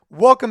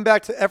Welcome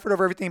back to Effort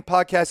Over Everything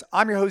podcast.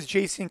 I'm your host,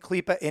 Jason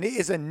Khalipa, and it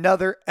is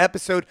another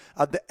episode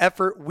of the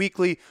Effort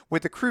Weekly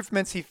with the crew from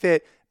NC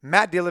Fit,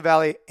 Matt Della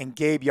Valle, and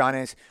Gabe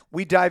Yanez.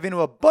 We dive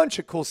into a bunch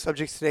of cool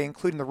subjects today,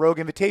 including the Rogue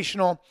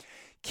Invitational.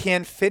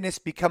 Can fitness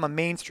become a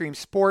mainstream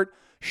sport?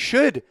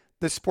 Should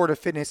the sport of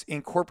fitness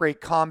incorporate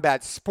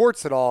combat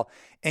sports at all?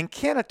 And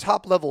can a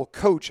top-level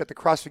coach at the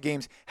CrossFit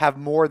Games have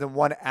more than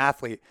one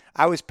athlete?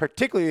 I was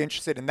particularly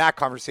interested in that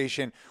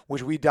conversation,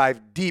 which we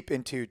dive deep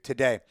into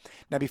today.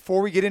 Now,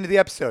 before we get into the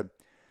episode,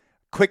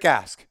 quick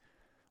ask.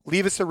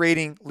 Leave us a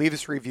rating, leave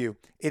us a review.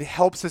 It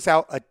helps us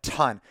out a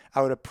ton.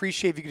 I would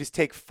appreciate if you could just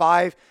take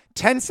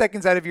 5-10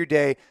 seconds out of your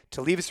day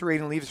to leave us a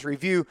rating, leave us a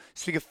review,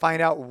 so we can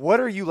find out what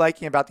are you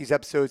liking about these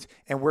episodes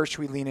and where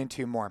should we lean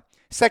into more.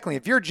 Secondly,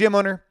 if you're a gym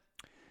owner,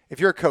 if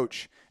you're a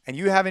coach, and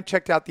you haven't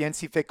checked out the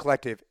NC Fit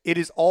Collective, it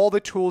is all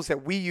the tools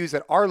that we use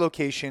at our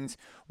locations.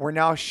 We're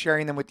now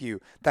sharing them with you.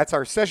 That's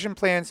our session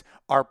plans,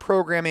 our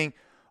programming,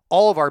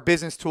 all of our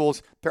business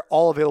tools. They're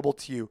all available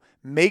to you.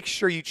 Make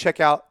sure you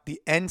check out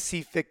the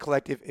NC Fit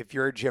Collective if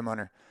you're a gym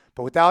owner.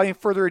 But without any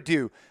further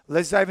ado,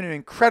 let's dive into an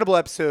incredible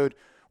episode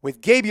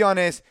with Gabe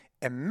Yanez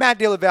and Matt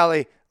Della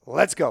Valle.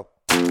 Let's go.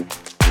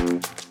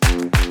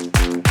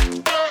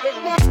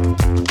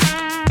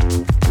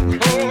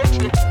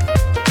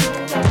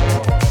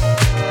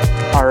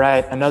 All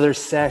right, another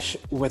sesh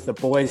with the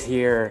boys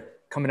here,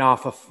 coming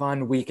off a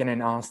fun weekend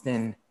in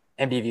Austin.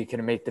 Envy of you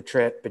couldn't make the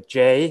trip, but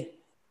Jay,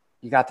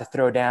 you got to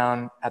throw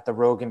down at the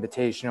Rogue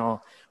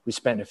Invitational. We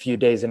spent a few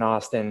days in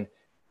Austin.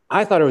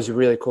 I thought it was a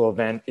really cool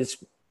event.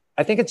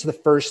 I think it's the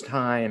first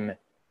time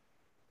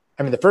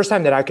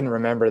that I can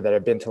remember that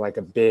I've been to like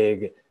a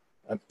big,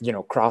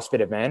 CrossFit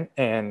event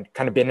and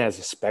kind of been as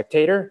a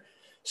spectator.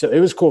 So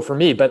it was cool for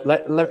me, but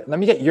let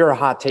me get your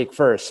hot take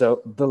first.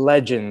 So the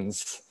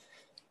Legends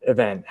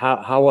event,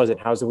 how was it?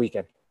 How's the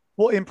weekend?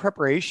 Well, in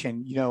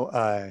preparation,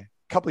 a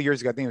couple of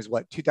years ago, I think it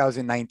was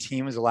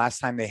 2019 was the last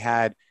time they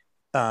had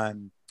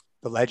the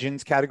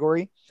Legends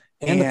category.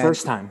 And the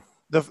first time.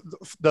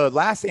 The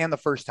last and the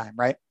first time,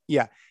 right?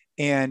 Yeah.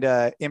 And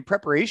in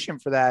preparation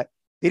for that,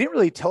 they didn't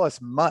really tell us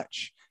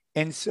much.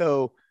 And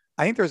so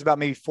I think there was about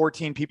maybe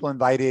 14 people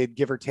invited,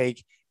 give or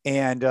take.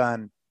 And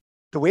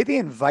the way they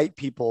invite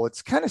people,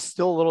 it's kind of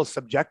still a little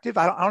subjective.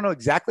 I don't know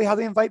exactly how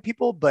they invite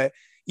people, but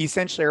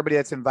essentially everybody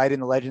that's invited in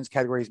the Legends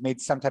category has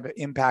made some type of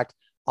impact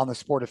on the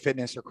sport of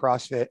fitness or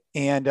CrossFit.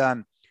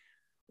 And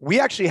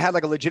we actually had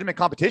like a legitimate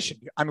competition.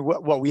 I mean,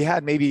 what we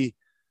had maybe,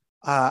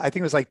 I think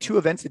it was like 2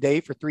 events a day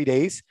for 3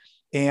 days.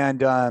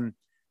 And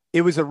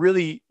it was a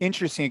really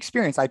interesting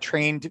experience. I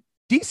trained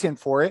decent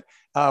for it,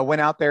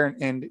 went out there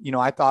and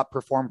I thought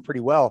performed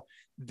pretty well.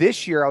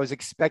 This year, I was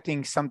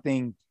expecting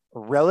something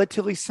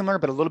relatively similar,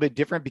 but a little bit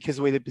different because of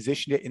the way they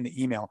positioned it in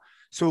the email.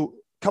 So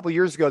a couple of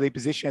years ago, they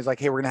positioned it as like,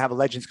 hey, we're going to have a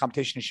Legends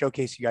competition to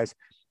showcase you guys.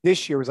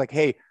 This year was like,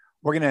 hey,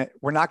 we're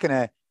not going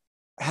to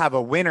have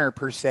a winner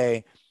per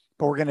se,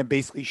 but we're going to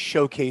basically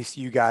showcase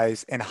you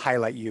guys and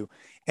highlight you.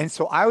 And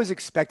so I was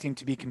expecting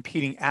to be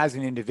competing as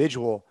an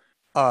individual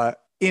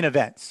in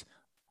events.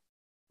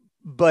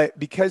 But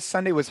because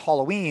Sunday was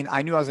Halloween,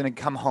 I knew I was going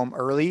to come home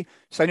early.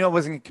 So I knew I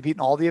wasn't going to compete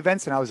in all the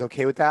events, and I was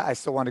okay with that. I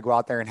still wanted to go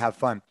out there and have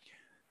fun.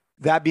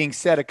 That being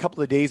said, a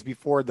couple of days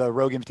before the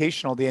Rogue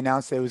Invitational, they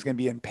announced that it was going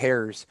to be in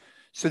pairs.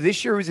 So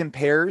this year was in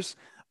pairs.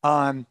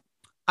 I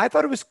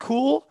thought it was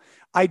cool.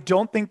 I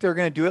don't think they're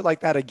going to do it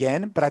like that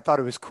again, but I thought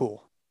it was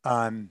cool.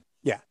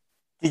 Yeah.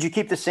 Did you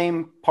keep the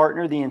same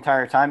partner the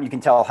entire time? You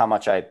can tell how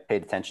much I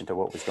paid attention to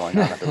what was going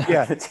on.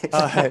 Yeah.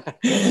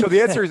 So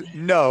the answer is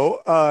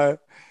no.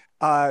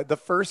 The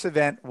first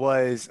event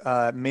was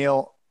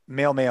male.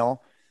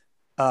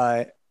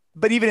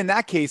 But even in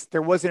that case,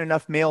 there wasn't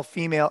enough male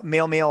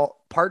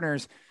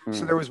partners.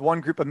 So there was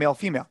one group of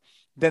male-female.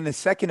 Then the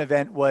second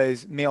event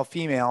was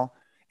male-female.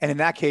 And in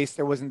that case,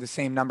 there wasn't the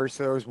same number.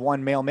 So there was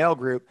one male-male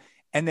group.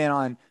 And then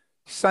on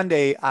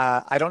Sunday,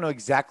 I don't know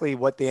exactly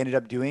what they ended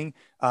up doing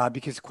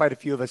because quite a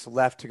few of us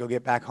left to go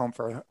get back home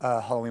for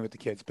Halloween with the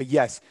kids. But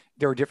yes,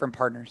 there were different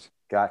partners.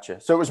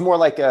 Gotcha. So it was more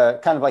like a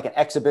kind of like an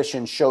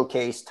exhibition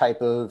showcase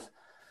type of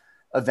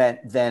event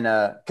than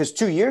because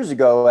 2 years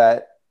ago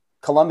at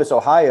Columbus,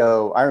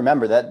 Ohio, I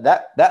remember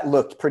that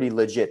looked pretty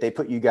legit. They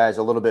put you guys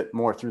a little bit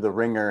more through the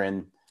ringer,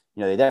 and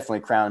they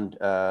definitely crowned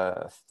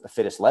a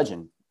fittest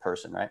legend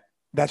person, right?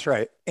 That's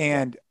right.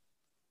 And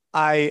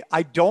I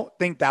don't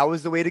think that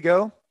was the way to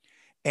go.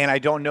 And I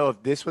don't know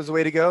if this was the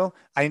way to go.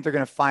 I think they're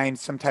going to find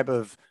some type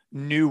of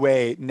new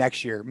way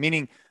next year,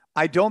 meaning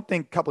I don't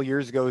think a couple of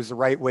years ago was the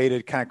right way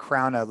to kind of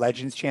crown a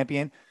Legends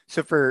champion.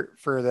 So for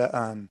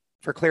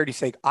clarity's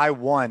sake, I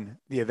won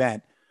the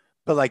event,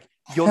 but like,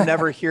 you'll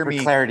never hear me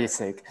for clarity's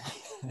sake,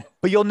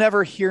 but you'll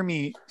never hear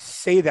me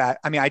say that.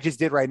 I mean, I just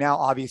did right now,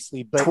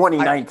 obviously, but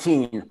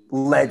 2019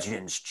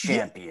 Legends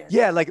champion.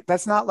 Yeah. Like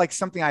that's not like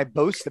something I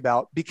boast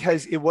about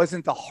because it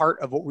wasn't the heart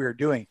of what we were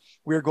doing.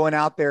 We were going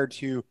out there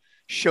to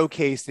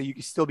showcase that you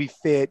can still be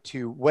fit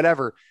to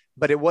whatever,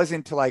 but it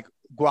wasn't to like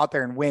go out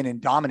there and win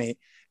and dominate.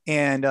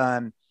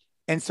 And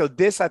so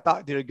this, I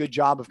thought, did a good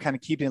job of kind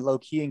of keeping it low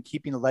key and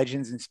keeping the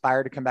Legends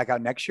inspired to come back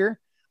out next year.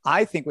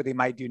 I think what they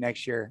might do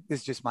next year, this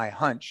is just my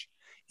hunch,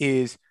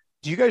 is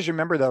do you guys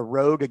remember the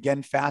Rogue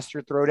Again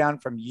Faster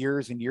throwdown from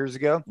years and years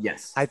ago?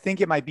 Yes. I think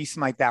it might be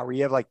something like that where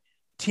you have like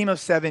team of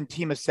seven,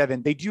 team of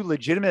seven. They do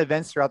legitimate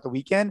events throughout the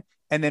weekend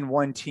and then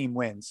one team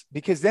wins,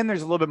 because then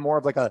there's a little bit more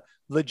of like a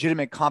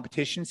legitimate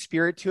competition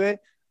spirit to it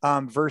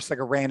versus like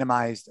a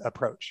randomized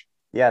approach.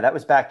 Yeah, that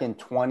was back in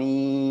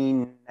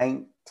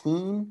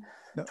 2019,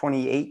 No.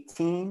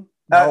 2018.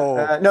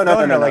 No, No,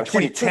 like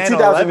 2010,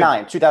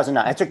 2009.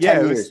 2009. I took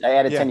 10 years. I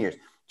added 10 years.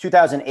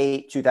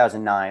 2008,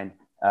 2009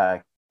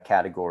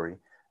 category.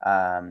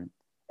 And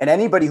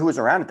anybody who was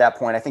around at that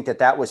point, I think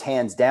that was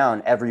hands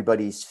down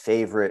everybody's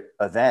favorite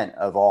event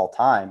of all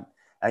time.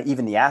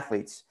 Even the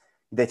athletes.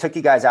 They took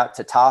you guys out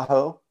to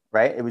Tahoe,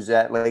 right? It was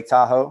at Lake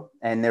Tahoe.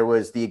 And there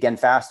was the Again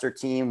Faster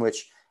team,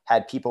 which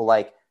had people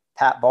like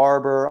Pat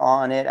Barber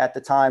on it at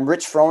the time.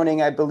 Rich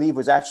Froning, I believe,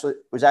 was actually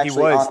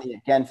on the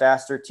Again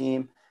Faster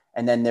team.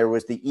 And then there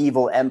was the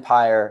evil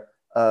empire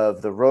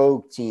of the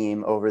Rogue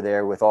team over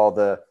there with all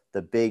the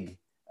big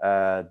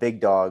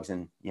dogs.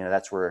 And, you know,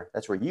 that's where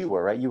you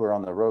were, right? You were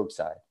on the Rogue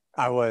side.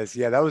 I was.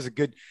 Yeah, that was a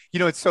good, you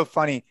know, it's so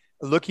funny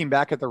looking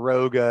back at the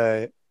Rogue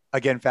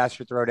Again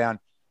Faster throwdown.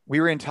 We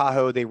were in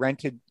Tahoe. They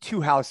rented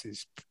 2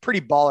 houses,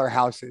 pretty baller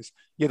houses.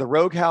 You had the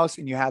Rogue house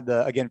and you had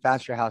the Again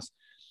Faster house.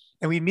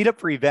 And we'd meet up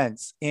for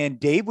events, and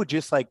Dave would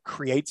just like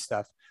create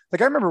stuff.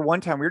 Like I remember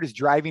one time we were just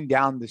driving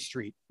down the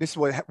street. This is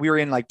what we were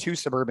in, like 2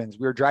 Suburbans.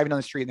 We were driving down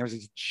the street and there was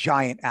this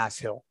giant ass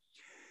hill.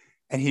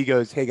 And he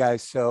goes, "Hey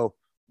guys, so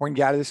we're gonna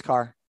get out of this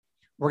car.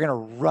 We're gonna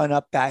run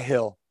up that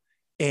hill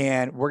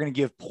and we're gonna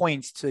give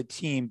points to the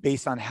team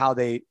based on how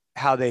they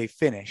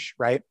finish,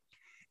 right?"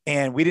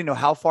 And we didn't know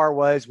how far it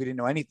was. We didn't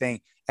know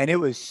anything. And it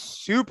was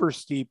super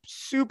steep,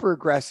 super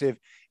aggressive.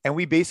 And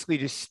we basically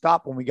just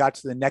stopped when we got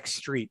to the next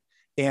street.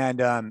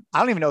 And I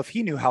don't even know if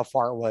he knew how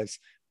far it was,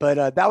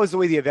 but that was the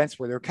way the events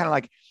were. They were kind of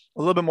like a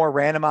little bit more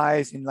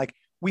randomized. And like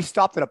we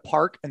stopped at a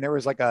park and there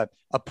was like a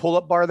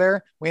pull-up bar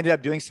there. We ended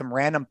up doing some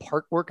random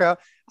park workout.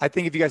 I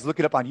think if you guys look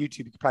it up on YouTube,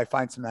 you could probably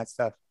find some of that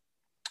stuff.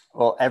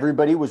 Well,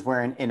 everybody was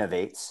wearing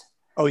Innovates.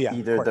 Oh yeah.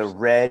 Either the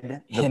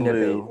red, the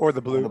blue, or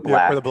the blue, or the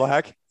black. Or the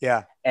black.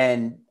 Yeah.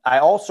 And I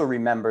also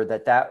remember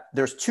that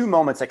there's 2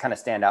 moments that kind of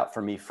stand out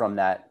for me from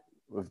that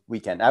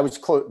weekend. I was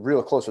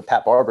real close with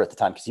Pat Barber at the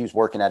time because he was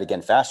working at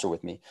Again Faster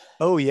with me.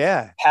 Oh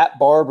yeah. Pat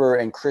Barber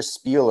and Chris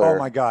Spieler. Oh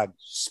my God.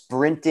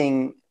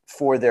 Sprinting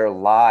for their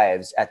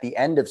lives at the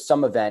end of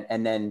some event.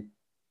 And then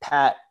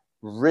Pat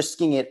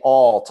risking it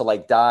all to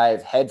like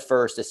dive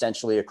headfirst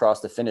essentially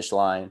across the finish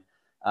line.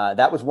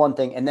 That was one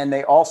thing. And then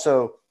they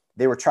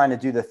were trying to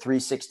do the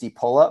 360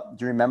 pull-up.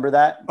 Do you remember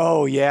that?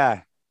 Oh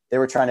yeah. They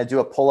were trying to do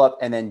a pull-up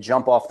and then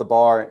jump off the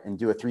bar and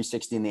do a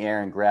 360 in the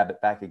air and grab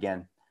it back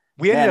again.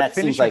 We ended up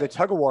finishing the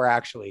tug of war.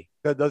 Actually,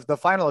 the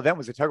final event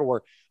was a tug of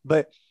war.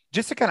 But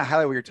just to kind of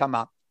highlight what you're talking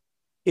about,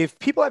 if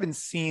people haven't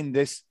seen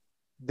this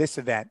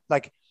event,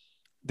 like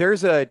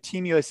there's a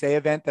Team USA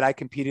event that I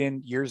competed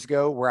in years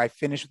ago where I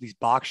finished with these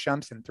box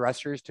jumps and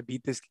thrusters to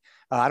beat this.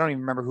 I don't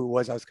even remember who it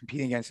was I was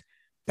competing against.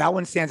 That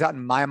one stands out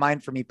in my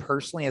mind for me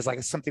personally as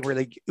like something where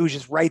it was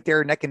just right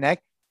there neck and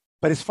neck.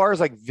 But as far as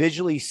like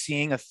visually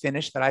seeing a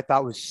finish that I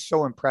thought was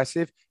so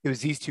impressive, it was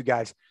these 2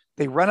 guys.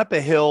 They run up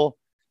a hill.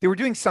 They were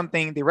doing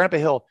something. They ran up a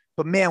hill.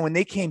 But man, when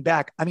they came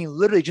back, I mean,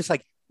 literally just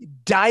like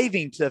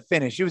diving to the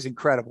finish. It was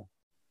incredible.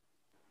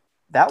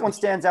 That one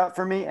stands out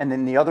for me. And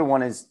then the other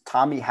one is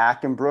Tommy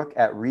Hackenbrook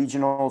at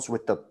regionals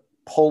with the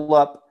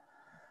pull-up.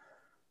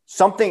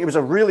 It was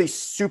a really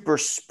super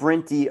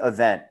sprinty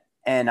event.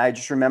 And I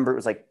just remember it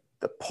was like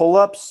the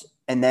pull-ups,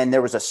 and then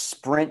there was a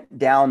sprint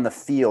down the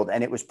field.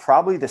 And it was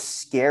probably the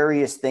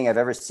scariest thing I've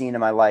ever seen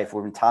in my life,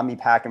 when Tommy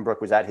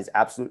Hackenbrook was at his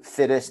absolute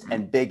fittest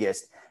and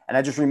biggest. And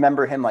I just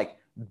remember him like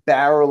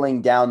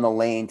barreling down the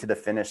lane to the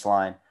finish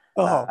line.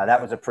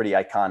 That was a pretty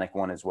iconic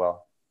one as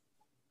well.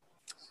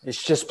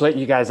 It's just split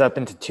you guys up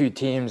into 2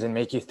 teams and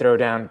make you throw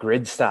down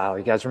grid style.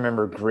 You guys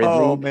remember grid league?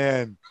 Oh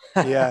man.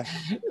 Yeah.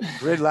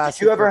 Grid last.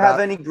 Did you ever have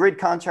any grid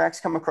contracts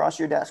come across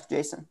your desk,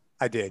 Jason?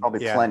 I did. Probably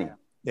plenty.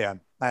 Yeah.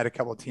 I had a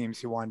couple of teams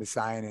who wanted to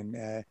sign,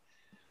 and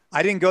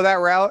I didn't go that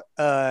route.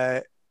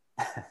 And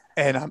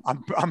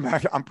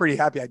I'm pretty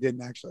happy I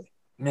didn't actually.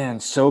 Man,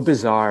 so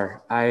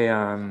bizarre.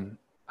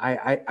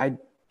 I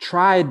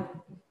tried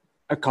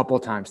a couple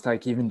of times to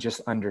like even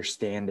just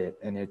understand it,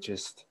 and it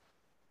just,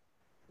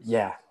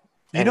 yeah.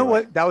 You know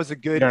what? That was a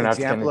good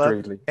example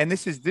of, league. And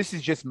this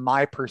is just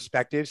my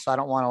perspective, so I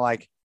don't want to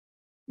like.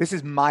 This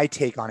is my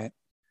take on it.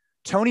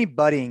 Tony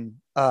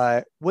Budding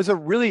was a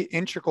really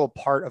integral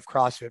part of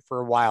CrossFit for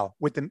a while,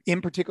 with them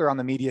in particular on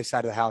the media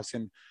side of the house.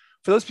 And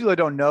for those people that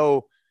don't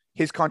know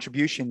his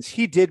contributions,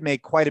 he did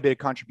make quite a bit of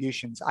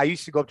contributions. I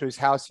used to go up to his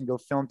house and go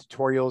film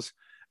tutorials,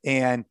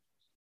 and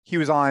he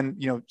was on,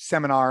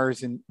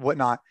 seminars and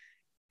whatnot.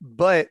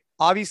 But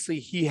obviously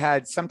he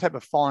had some type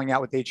of falling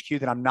out with HQ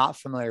that I'm not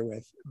familiar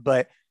with.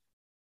 But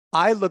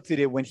I looked at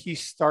it when he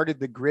started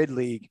the Grid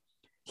League.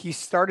 He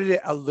started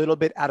it a little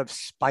bit out of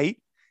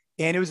spite.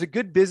 And it was a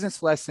good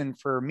business lesson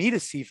for me to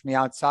see from the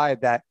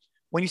outside that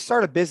when you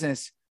start a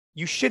business,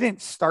 you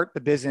shouldn't start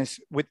the business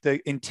with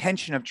the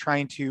intention of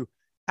trying to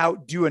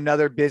outdo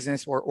another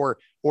business or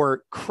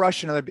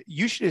crush another.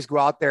 You should just go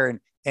out there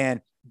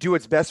and do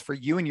what's best for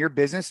you and your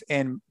business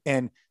and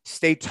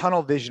stay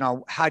tunnel vision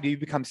on how do you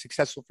become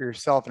successful for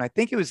yourself. And I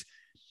think it was,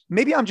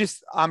 maybe I'm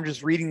just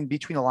reading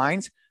between the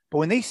lines, but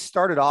when they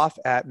started off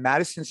at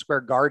Madison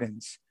Square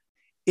Gardens,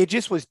 it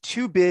just was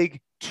too big,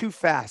 too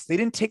fast. They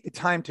didn't take the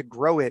time to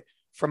grow it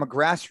from a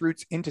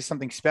grassroots into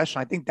something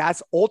special. I think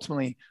that's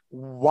ultimately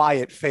why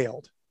it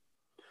failed.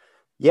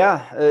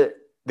 Yeah.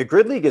 The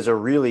Grid League is a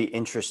really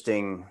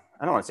interesting,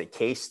 I don't want to say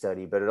case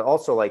study, but it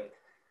also like,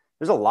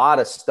 there's a lot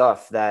of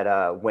stuff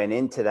that went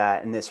into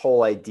that. And this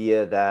whole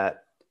idea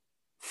that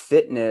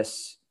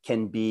fitness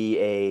can be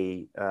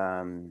a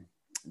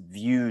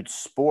viewed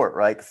sport,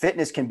 right?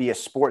 Fitness can be a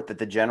sport that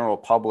the general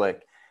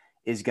public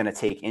is going to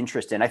take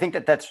interest in. I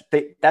think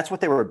that's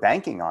what they were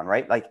banking on,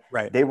 right? Like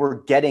right. They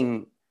were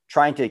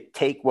trying to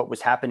take what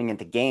was happening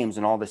into games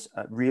and all this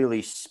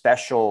really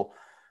special,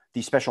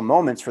 these special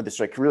moments for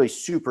this like really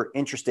super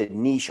interested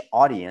niche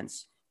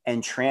audience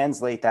and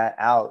translate that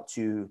out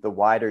to the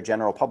wider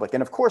general public.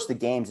 And of course the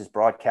games is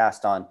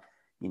broadcast on,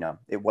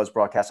 it was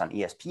broadcast on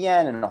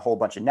ESPN and a whole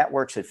bunch of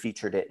networks had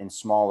featured it in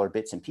smaller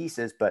bits and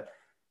pieces. But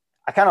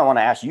I kind of want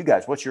to ask you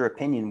guys, what's your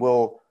opinion?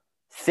 Will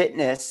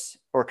fitness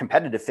or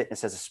competitive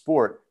fitness as a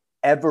sport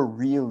ever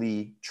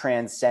really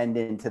transcend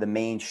into the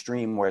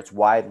mainstream where it's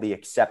widely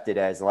accepted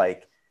as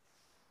like,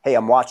 hey,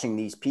 I'm watching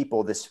these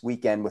people this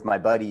weekend with my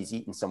buddies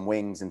eating some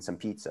wings and some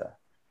pizza?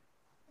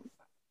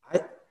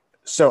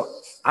 So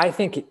I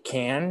think it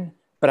can,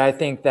 but I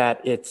think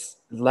that it's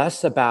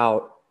less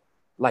about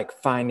like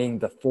finding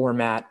the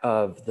format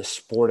of the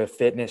sport of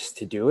fitness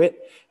to do it.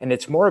 And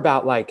it's more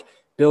about like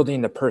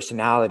building the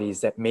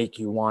personalities that make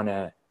you want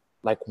to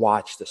like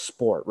watch the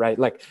sport, right?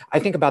 Like I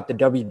think about the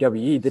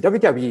WWE. The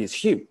WWE is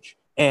huge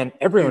and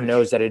everyone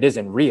knows that it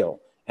isn't real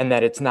and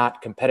that it's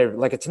not competitive.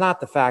 Like it's not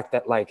the fact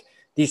that like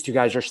these two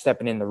guys are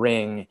stepping in the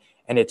ring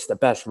and it's the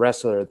best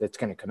wrestler that's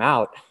going to come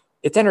out.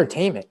 It's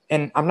entertainment.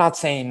 And I'm not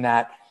saying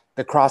that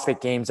the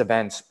CrossFit Games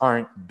events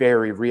aren't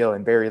very real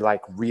and very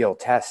like real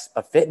tests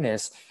of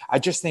fitness. I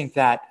just think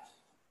that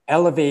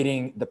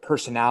elevating the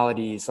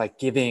personalities, like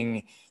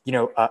giving,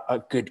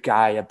 a good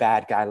guy, a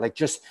bad guy, like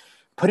just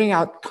putting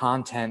out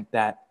content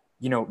that,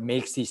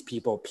 makes these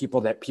people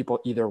that people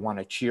either want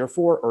to cheer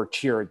for or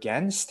cheer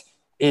against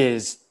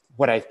is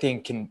what I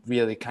think can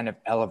really kind of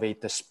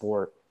elevate the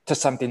sport to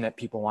something that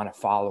people want to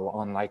follow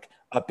on like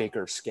a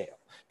bigger scale.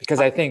 Because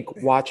I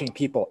think watching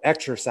people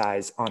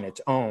exercise on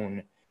its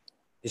own,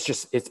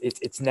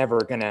 it's never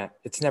gonna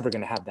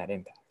have that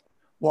impact.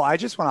 Well, I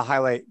just want to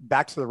highlight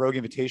back to the Rogue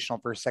Invitational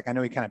for a sec. I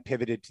know we kind of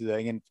pivoted to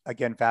the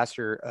again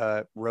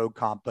faster Rogue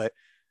comp, but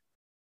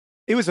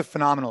it was a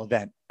phenomenal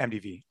event,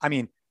 MDV. I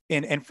mean,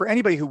 and for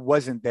anybody who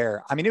wasn't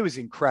there, I mean, it was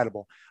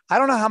incredible. I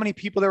don't know how many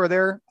people there were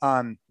there,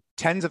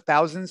 tens of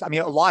thousands. I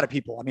mean, a lot of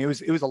people. I mean,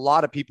 it was a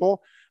lot of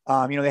people.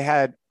 They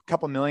had a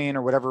couple million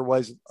or whatever it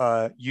was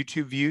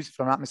YouTube views, if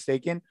I'm not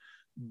mistaken,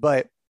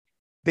 but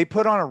they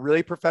put on a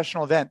really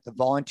professional event. The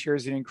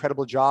volunteers did an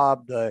incredible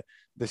job. The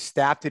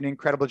staff did an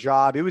incredible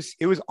job. It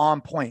was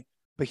on point.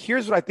 But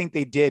here's what I think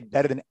they did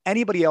better than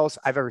anybody else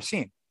I've ever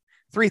seen.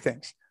 3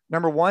 things.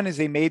 Number one is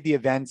they made the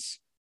events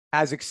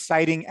as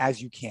exciting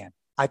as you can.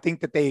 I think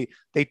that they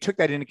took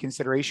that into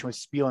consideration with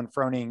Spiel and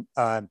Froning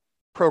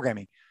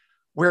programming,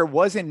 where it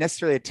wasn't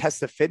necessarily a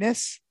test of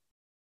fitness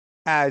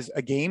as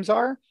a games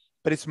are,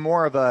 but it's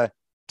more of a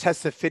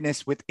test of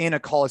fitness within a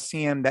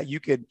Coliseum that you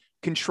could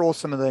control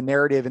some of the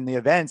narrative in the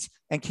events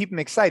and keep them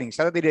exciting.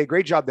 So I thought they did a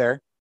great job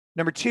there.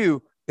 Number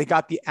 2, they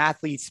got the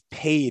athletes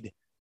paid,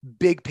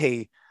 big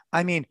pay.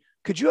 I mean,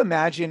 could you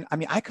imagine? I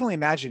mean, I can only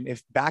imagine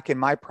if back in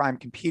my prime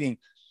competing,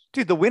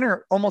 dude, the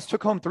winner almost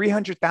took home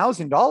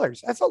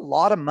 $300,000. That's a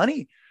lot of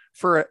money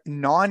for a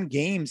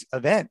non-games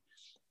event.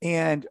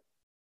 And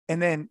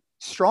then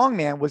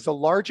strongman was the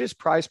largest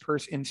prize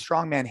purse in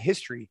strongman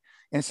history.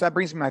 And so that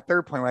brings me to my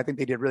third point, where I think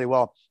they did really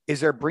well, is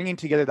they're bringing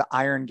together the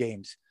Iron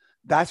Games.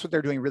 That's what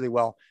they're doing really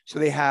well. So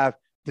they have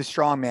the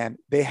strongman,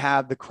 they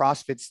have the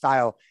CrossFit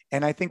style.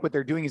 And I think what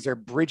they're doing is they're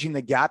bridging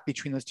the gap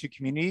between those two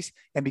communities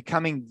and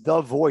becoming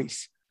the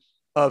voice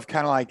of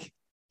kind of like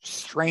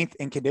strength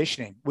and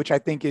conditioning, which I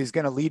think is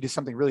going to lead to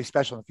something really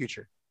special in the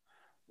future.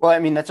 Well, I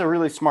mean, that's a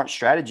really smart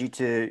strategy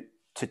to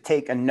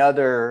take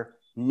another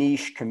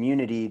niche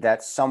community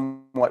that's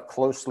somewhat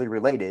closely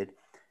related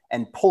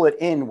and pull it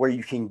in where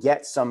you can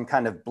get some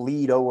kind of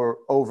bleed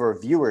over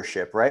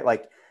viewership, right?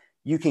 Like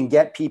you can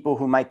get people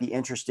who might be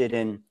interested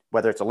in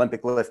whether it's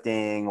Olympic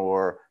lifting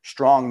or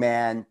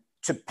strongman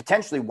to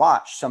potentially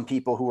watch some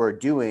people who are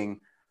doing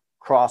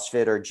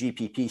CrossFit or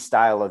GPP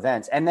style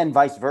events, and then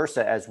vice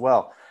versa as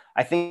well.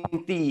 I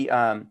think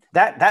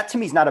that to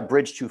me is not a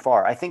bridge too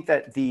far. I think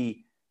that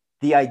the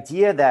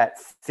idea that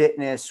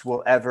fitness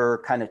will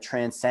ever kind of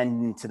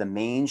transcend into the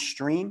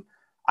mainstream,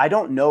 I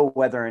don't know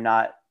whether or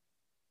not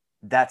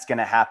that's going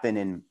to happen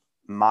in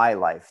my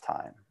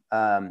lifetime.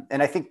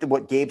 And I think that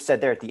what Gabe said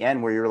there at the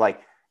end, where you're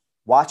like,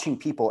 watching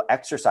people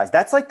exercise.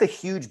 That's like the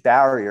huge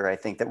barrier. I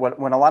think that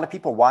when a lot of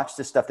people watch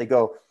this stuff, they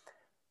go,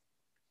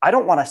 I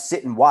don't want to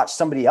sit and watch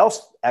somebody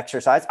else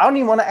exercise. I don't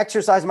even want to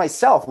exercise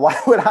myself. Why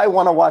would I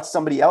want to watch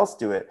somebody else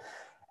do it?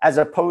 As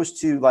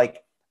opposed to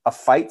like a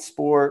fight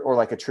sport or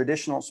like a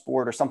traditional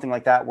sport or something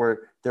like that,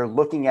 where they're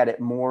looking at it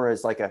more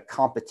as like a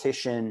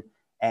competition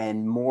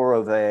and more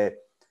of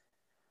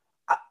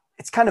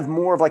it's kind of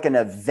more of like an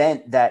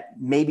event that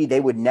maybe they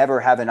would never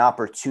have an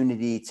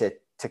opportunity to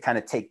kind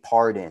of take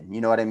part in.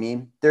 You know what I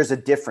mean? There's a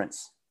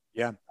difference.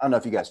 Yeah. I don't know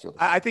if you guys feel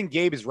this. I think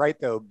Gabe is right,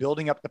 though,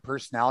 building up the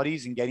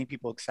personalities and getting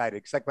people excited.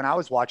 Because like when I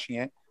was watching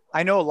it,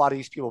 I know a lot of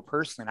these people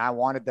personally, and I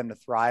wanted them to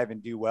thrive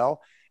and do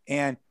well.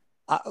 And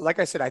like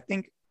I said, I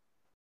think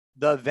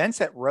the events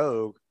at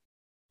Rogue,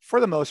 for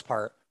the most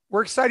part,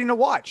 were exciting to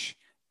watch.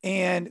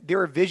 And they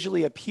were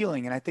visually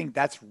appealing. And I think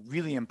that's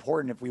really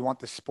important if we want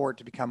the sport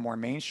to become more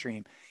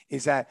mainstream,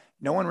 is that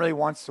no one really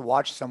wants to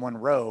watch someone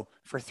row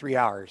for 3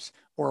 hours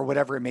or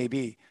whatever it may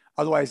be.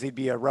 Otherwise, they'd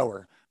be a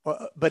rower.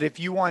 But if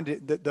you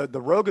wanted,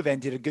 the Rogue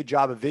event did a good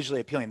job of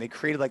visually appealing. They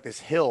created like this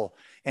hill.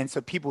 And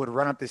so people would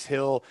run up this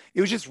hill.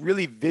 It was just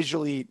really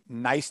visually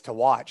nice to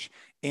watch.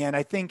 And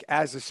I think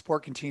as the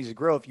sport continues to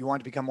grow, if you want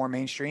to become more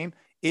mainstream,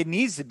 it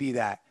needs to be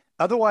that.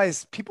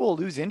 Otherwise, people will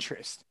lose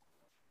interest.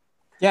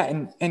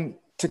 Yeah. And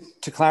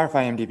to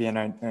clarify, MDB, and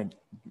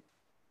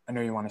I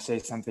know you want to say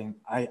something.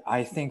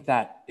 I think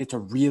that it's a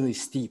really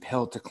steep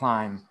hill to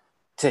climb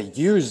to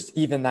use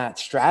even that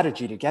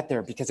strategy to get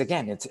there, because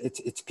again,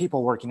 it's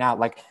people working out.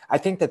 Like, I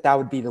think that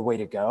would be the way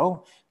to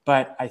go,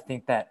 but I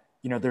think that,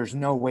 there's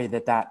no way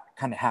that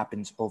kind of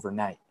happens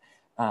overnight.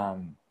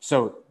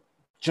 So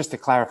just to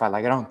clarify,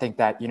 like, I don't think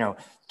that,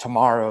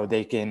 tomorrow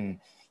they can,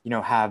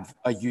 have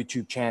a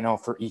YouTube channel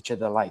for each of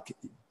the like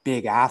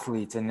big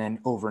athletes, and then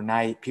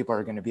overnight people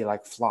are going to be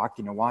like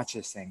flocking to watch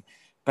this thing.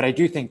 But I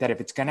do think that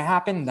if it's going to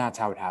happen, that's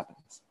how it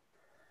happens.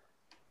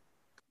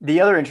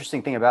 The other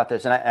interesting thing about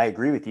this, and I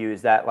agree with you,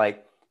 is that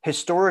like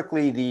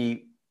historically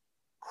the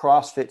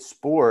CrossFit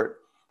sport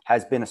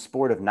has been a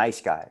sport of nice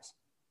guys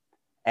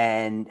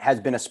and has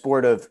been a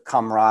sport of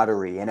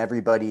camaraderie, and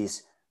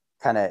everybody's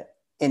kind of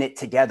in it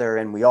together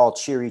and we all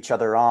cheer each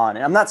other on.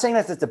 And I'm not saying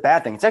that it's a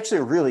bad thing. It's actually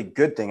a really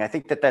good thing. I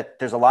think that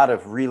there's a lot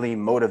of really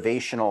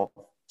motivational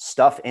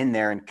stuff in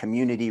there and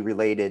community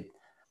related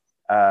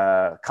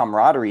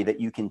camaraderie that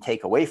you can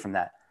take away from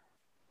that.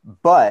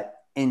 But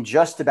in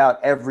just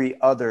about every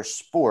other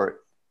sport,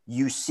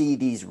 you see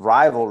these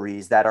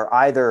rivalries that are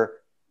either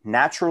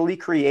naturally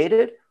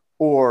created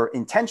or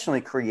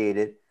intentionally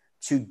created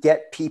to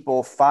get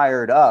people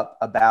fired up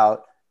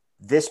about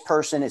this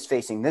person is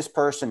facing this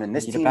person and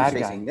this team is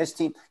facing this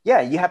team.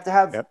 Yeah, you have to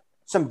have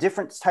some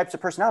different types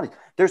of personalities.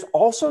 There's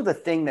also the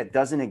thing that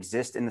doesn't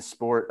exist in the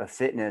sport of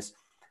fitness,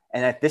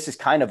 and this is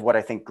kind of what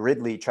I think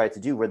Gridley tried to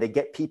do, where they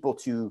get people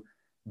to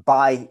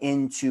buy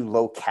into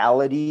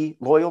locality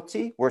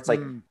loyalty, where it's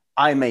like,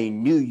 I'm a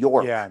New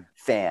York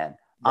fan.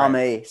 Right. I'm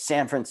a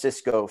San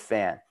Francisco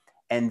fan.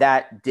 And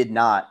that did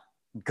not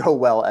go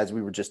well, as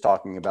we were just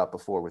talking about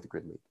before with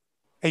Gridley.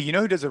 Hey, you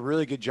know who does a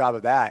really good job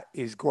of that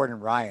is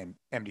Gordon Ryan,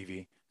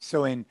 MDV.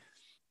 So in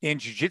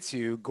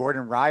jiu-jitsu,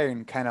 Gordon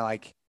Ryan kind of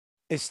like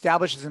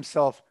establishes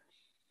himself.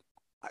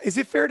 Is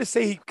it fair to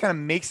say he kind of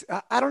makes,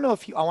 I don't know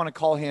if I want to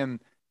call him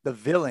the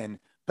villain,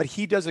 but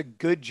he does a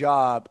good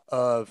job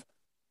of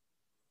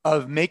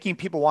making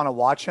people want to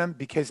watch him,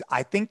 because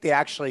I think they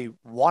actually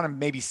want to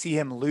maybe see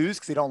him lose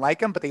because they don't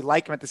like him, but they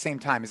like him at the same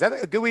time. Is that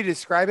a good way to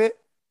describe it?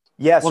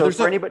 Yeah. Well,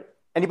 so for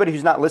anybody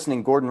who's not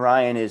listening, Gordon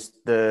Ryan is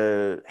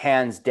the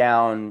hands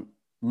down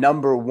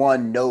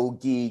 #1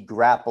 no-gi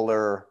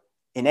grappler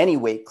in any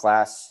weight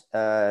class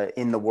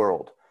in the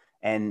world.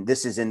 And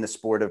this is in the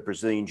sport of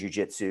Brazilian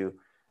jiu-jitsu.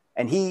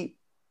 And he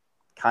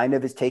kind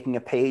of is taking a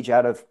page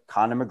out of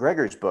Conor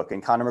McGregor's book,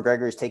 and Conor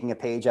McGregor is taking a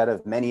page out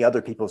of many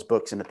other people's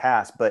books in the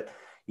past. But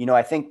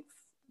I think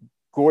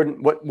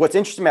Gordon, what's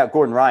interesting about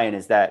Gordon Ryan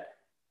is that,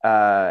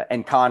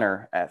 and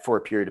Conor for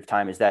a period of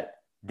time, is that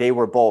they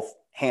were both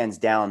hands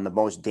down the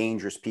most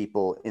dangerous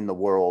people in the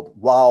world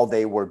while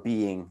they were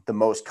being the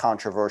most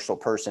controversial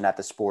person at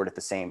the sport at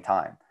the same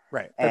time.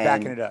 Right. They're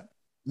backing it up.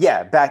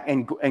 Yeah.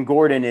 And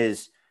Gordon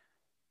is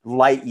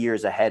light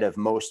years ahead of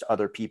most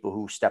other people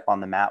who step on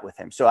the mat with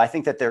him. So I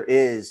think that there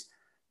is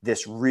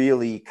this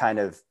really kind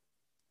of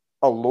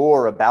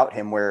allure about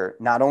him, where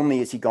not only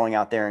is he going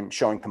out there and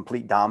showing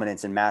complete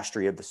dominance and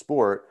mastery of the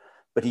sport,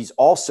 but he's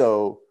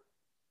also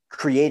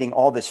creating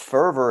all this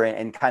fervor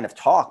and kind of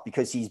talk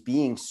because he's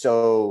being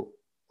so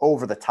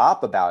over the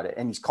top about it.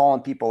 And he's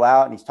calling people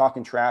out and he's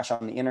talking trash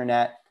on the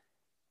internet.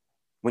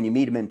 When you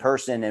meet him in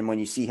person and when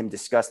you see him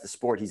discuss the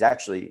sport, he's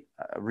actually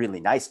a really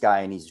nice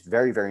guy, and he's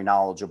very, very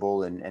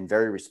knowledgeable and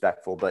very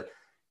respectful, but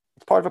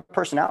it's part of a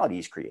personality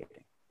he's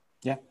creating.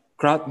 Yeah.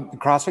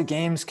 CrossFit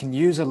Games can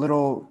use a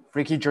little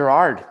Ricky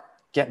Gerard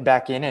getting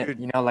back in it.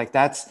 Like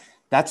that's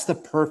the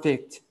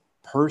perfect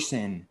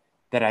person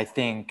that I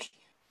think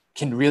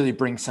can really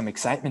bring some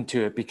excitement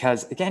to it,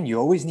 because again, you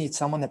always need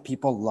someone that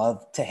people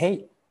love to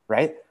hate,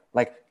 right?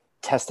 Like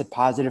tested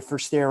positive for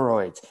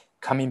steroids,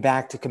 coming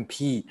back to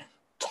compete,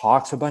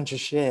 talks a bunch of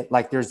shit.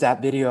 Like there's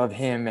that video of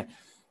him,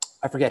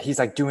 I forget, he's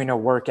like doing a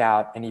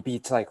workout and he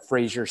beats like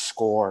Fraser's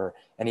score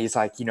and he's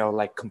like, you know,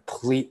 like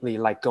completely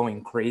like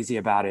going crazy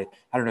about it.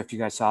 I don't know if you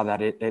guys saw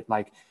that. It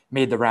like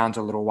made the rounds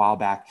a little while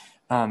back.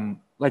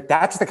 Like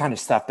that's the kind of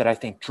stuff that I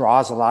think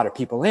draws a lot of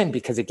people in,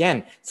 because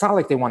again, it's not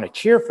like they want to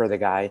cheer for the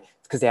guy.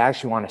 It's because they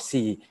actually want to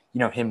see, you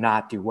know, him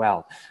not do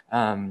well.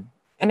 And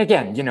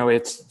again, you know,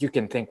 you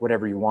can think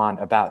whatever you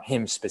want about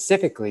him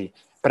specifically,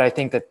 but I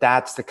think that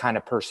that's the kind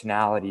of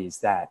personalities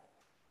that,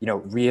 you know,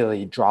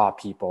 really draw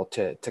people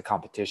to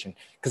competition.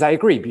 Because I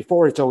agree,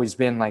 before it's always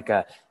been like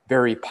a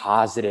very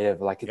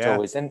positive, like it's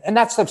always, and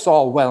that stuff's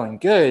all well and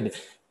good,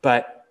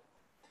 but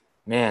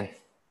man,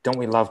 don't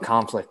we love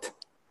conflict?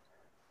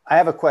 I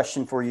have a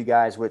question for you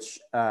guys, which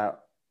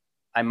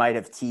I might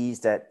have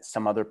teased at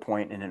some other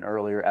point in an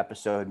earlier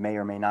episode, may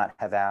or may not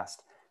have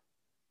asked.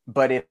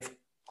 But if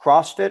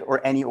CrossFit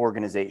or any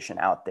organization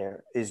out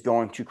there is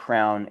going to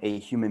crown a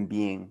human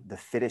being the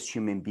fittest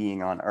human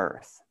being on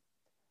earth,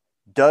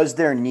 does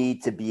there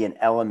need to be an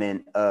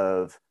element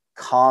of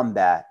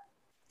combat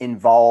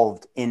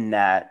involved in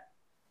that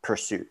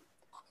pursuit?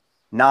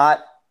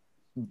 Not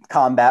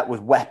combat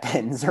with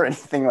weapons or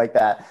anything like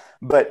that,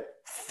 but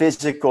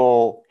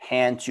physical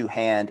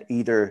hand-to-hand,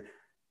 either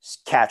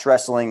catch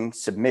wrestling,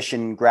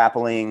 submission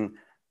grappling,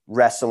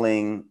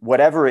 wrestling,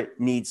 whatever it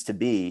needs to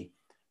be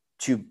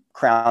to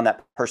crown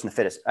that person the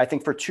fittest. I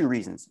think for two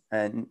reasons.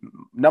 And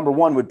number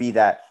one would be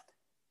that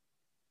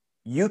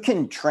you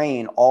can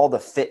train all the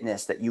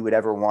fitness that you would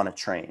ever want to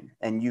train,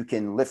 and you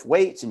can lift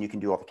weights and you can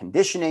do all the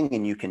conditioning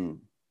and you can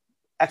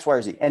X, Y,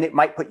 or Z. And it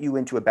might put you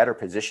into a better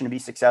position to be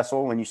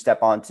successful when you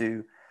step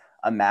onto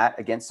a mat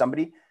against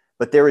somebody,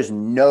 but there is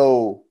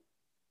no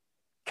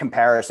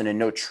comparison and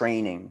no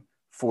training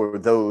for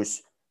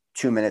those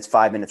 2 minutes,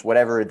 5 minutes,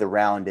 whatever the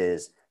round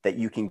is that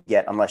you can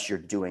get unless you're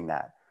doing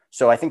that.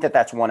 So I think that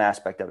that's one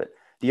aspect of it.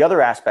 The other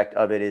aspect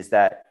of it is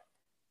that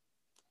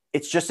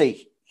it's just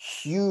a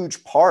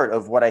huge part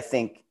of what I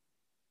think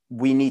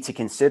we need to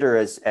consider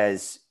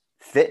as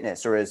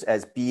fitness, or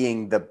as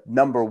being the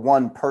number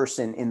one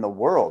person in the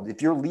world.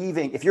 If you're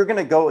going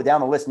to go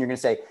down the list and you're going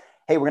to say,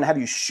 hey, we're going to have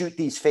you shoot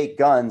these fake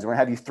guns, we're going to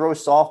have you throw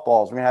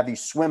softballs, we're going to have you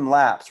swim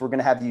laps, we're going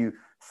to have you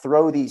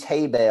throw these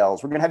hay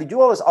bales, we're going to have you do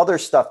all this other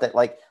stuff that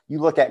like you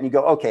look at and you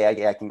go,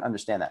 okay, I can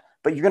understand that.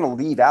 But you're going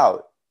to leave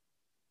out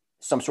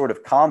some sort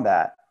of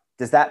combat.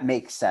 Does that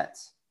make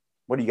sense?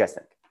 What do you guys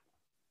think?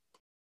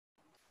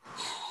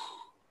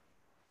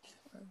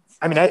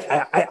 I mean,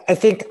 I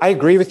think I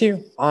agree with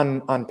you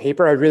on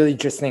paper. I really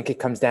just think it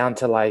comes down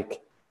to like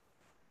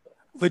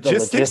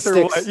logistics.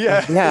 Or what?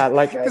 Yeah. Yeah.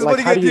 Like what are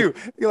you going to do?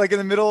 You're like in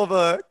the middle of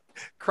a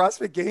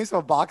CrossFit Games,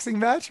 a boxing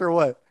match, or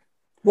what?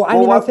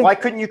 Well, why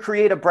couldn't you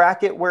create a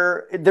bracket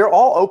where they're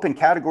all open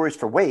categories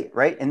for weight,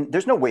 right? And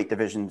there's no weight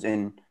divisions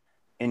in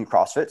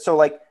CrossFit. So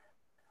like,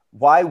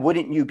 why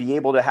wouldn't you be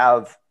able to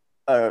have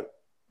a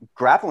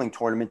grappling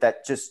tournament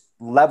that just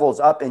levels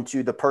up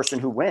into the person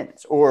who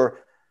wins? Or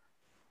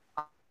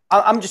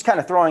I'm just kind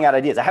of throwing out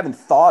ideas. I haven't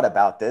thought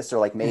about this or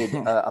like made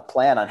a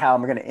plan on how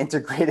I'm going to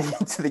integrate it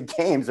into the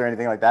games or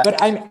anything like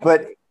that.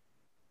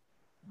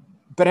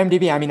 But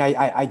MDB, I mean,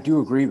 I do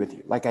agree with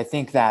you. Like, I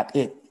think that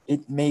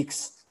it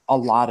makes a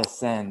lot of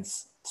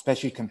sense,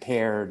 especially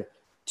compared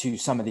to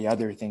some of the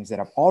other things that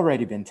have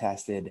already been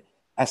tested,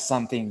 as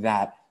something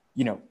that,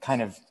 you know,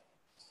 kind of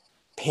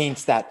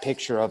paints that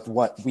picture of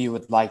what we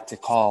would like to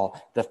call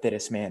the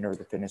fittest man or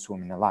the fittest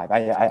woman alive.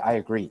 I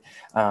agree.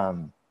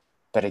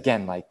 But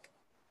again, like,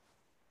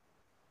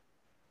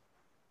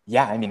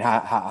 yeah, I mean,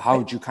 how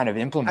would you kind of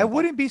implement I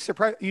wouldn't be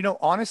surprised. You know,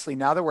 honestly,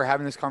 now that we're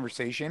having this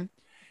conversation,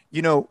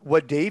 you know,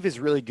 what Dave is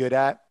really good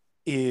at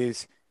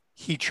is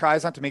he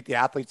tries not to make the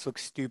athletes look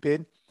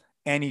stupid,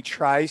 and he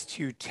tries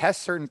to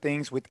test certain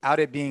things without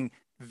it being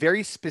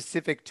very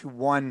specific to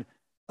one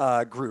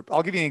group.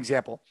 I'll give you an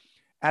example.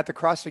 At the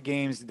CrossFit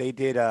Games, they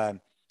did a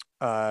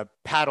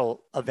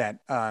paddle event.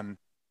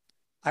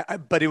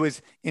 But it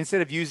was,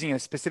 instead of using a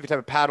specific type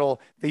of paddle,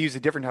 they used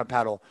a different type of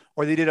paddle.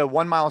 Or they did a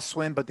 1 mile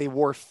swim, but they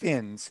wore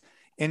fins.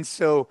 And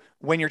so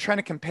when you're trying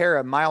to compare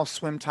a mile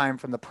swim time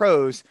from the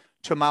pros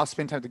to a mile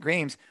spin time at the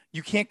games,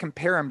 you can't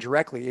compare them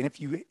directly. And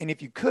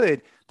if you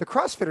could, the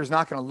CrossFitter is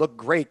not going to look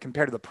great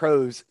compared to the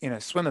pros in a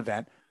swim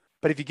event.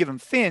 But if you give them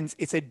fins,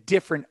 it's a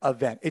different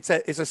event. It's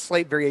a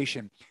slight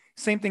variation.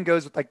 Same thing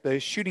goes with like the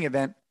shooting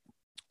event,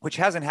 which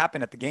hasn't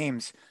happened at the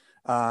games,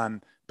 but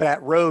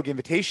at Rogue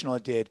Invitational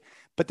it did.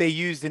 But they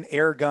used an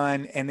air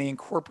gun and they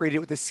incorporated it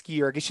with a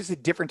skier. It's just a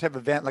different type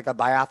of event, like a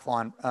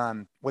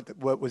biathlon.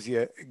 What was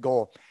the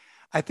goal?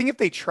 I think if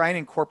they try and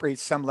incorporate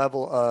some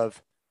level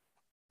of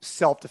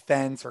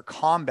self-defense or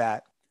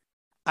combat,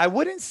 I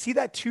wouldn't see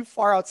that too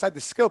far outside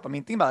the scope. I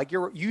mean, think about it,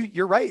 like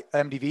you're right,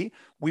 MDV.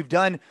 We've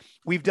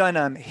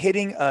done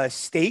hitting a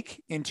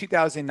stake in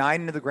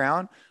 2009 into the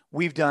ground.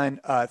 We've done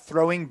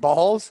throwing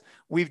balls.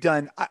 We've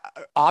done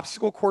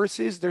obstacle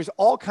courses. There's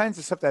all kinds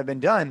of stuff that have been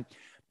done,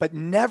 but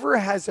never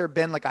has there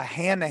been like a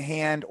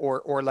hand-to-hand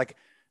or like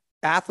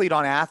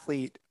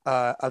athlete-on-athlete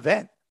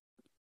event.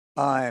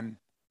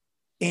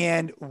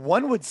 And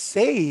one would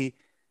say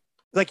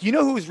Like, you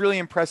know, who was really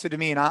impressive to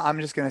me, and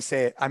I'm just going to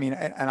say it. I mean,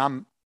 and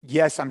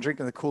I'm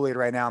drinking the Kool-Aid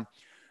right now.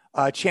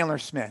 Chandler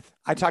Smith.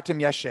 I talked to him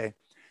yesterday.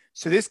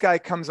 So this guy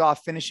comes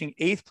off finishing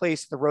 8th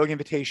place at the Rogue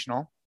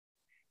Invitational.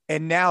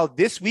 And now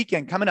this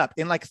weekend coming up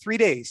in like 3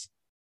 days,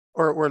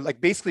 or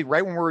like basically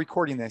right when we're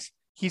recording this,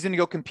 he's going to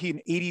go compete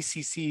in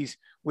ADCCs,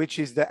 which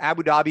is the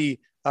Abu Dhabi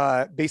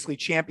basically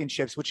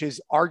championships, which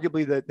is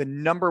arguably the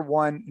number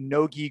one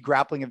no-gi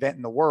grappling event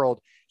in the world.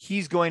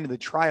 He's going to the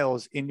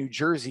trials in New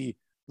Jersey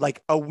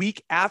like a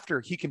week after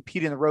he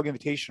competed in the Rogue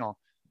Invitational.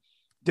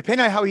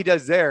 Depending on how he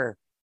does there,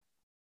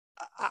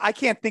 I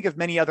can't think of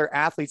many other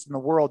athletes in the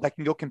world that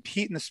can go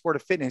compete in the sport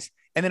of fitness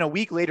and then a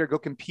week later go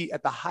compete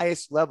at the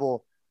highest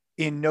level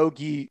in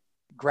no-gi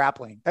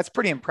grappling. That's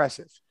pretty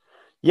impressive.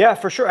 Yeah,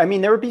 for sure. I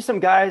mean, there would be some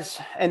guys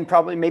and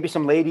probably maybe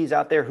some ladies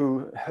out there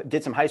who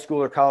did some high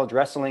school or college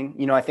wrestling.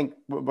 You know, I think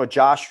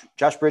Josh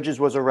Bridges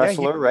was a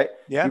wrestler, right?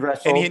 Yeah. He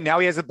wrestled. And now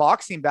he has a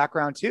boxing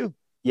background too.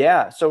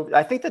 Yeah. So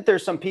I think that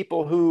there's some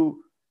people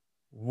who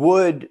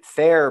would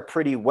fare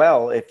pretty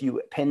well if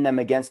you pin them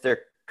against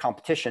their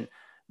competition.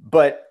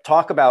 But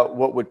talk about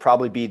what would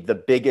probably be the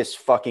biggest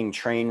fucking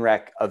train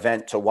wreck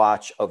event to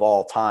watch of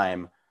all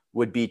time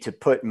would be to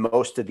put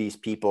most of these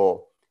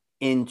people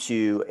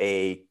into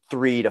a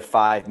 3 to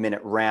 5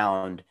 minute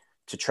round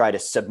to try to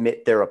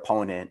submit their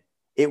opponent.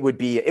 It would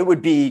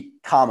be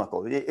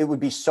comical. It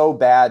would be so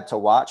bad to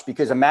watch,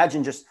 because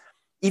imagine just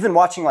even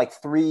watching like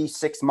 3,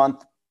 6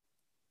 month,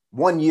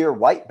 1 year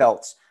white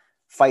belts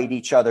fight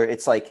each other.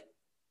 It's like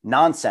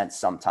nonsense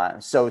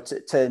sometimes. So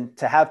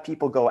to have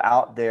people go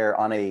out there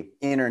on a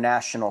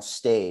international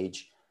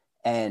stage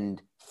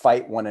and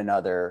fight one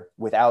another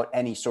without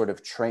any sort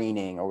of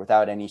training or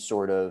without any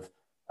sort of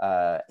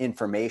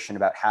information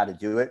about how to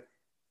do it,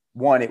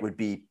 one, it would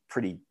be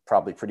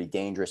probably pretty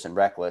dangerous and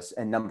reckless.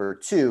 And number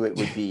two, it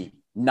would be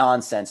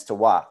nonsense to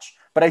watch.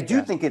 But I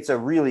do think it's a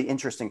really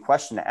interesting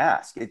question to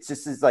ask. It's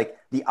just is like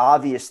the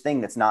obvious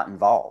thing that's not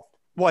involved.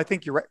 Well, I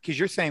think you're right, because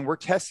you're saying we're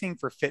testing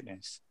for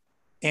fitness,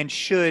 and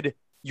should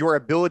your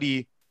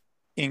ability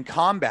in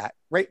combat,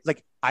 right?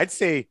 Like I'd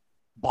say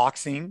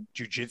boxing,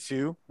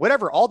 jujitsu,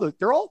 whatever,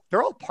 they're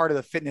all part of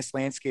the fitness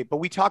landscape. But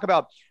we talk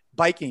about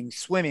biking,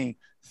 swimming,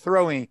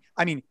 throwing.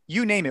 I mean,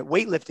 you name it,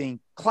 weightlifting,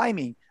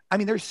 climbing. I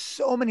mean, there's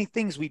so many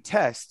things we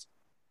test,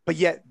 but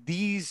yet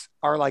these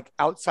are like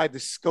outside the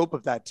scope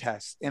of that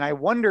test. And I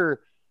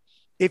wonder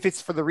if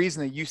it's for the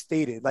reason that you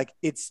stated, like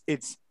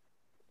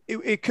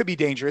it could be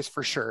dangerous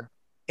for sure.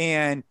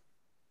 And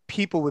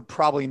people would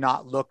probably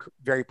not look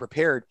very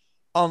prepared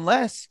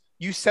unless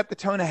you set the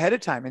tone ahead of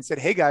time and said,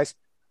 hey guys,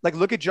 like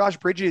look at Josh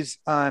Bridges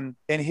and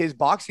his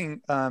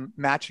boxing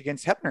match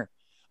against Hepner.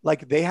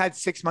 Like they had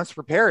 6 months to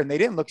prepare and they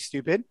didn't look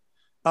stupid.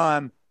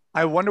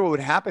 I wonder what would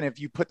happen if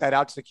you put that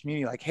out to the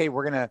community, like, hey,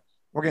 we're gonna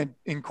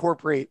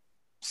incorporate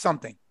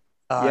something.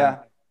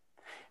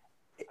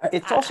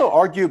 It's also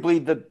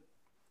arguably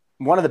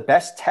one of the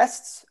best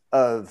tests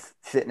of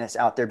fitness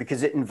out there,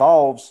 because it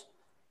involves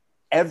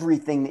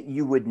everything that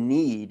you would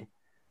need.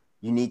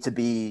 You need to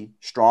be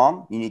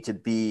strong. You need to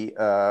be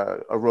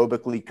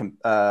aerobically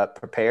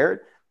prepared.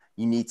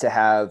 You need to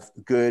have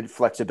good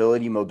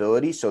flexibility,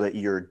 mobility, so that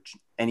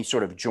any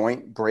sort of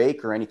joint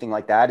break or anything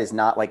like that is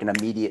not like an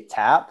immediate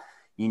tap.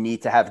 You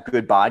need to have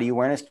good body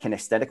awareness,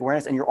 kinesthetic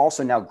awareness, and you're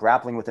also now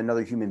grappling with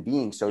another human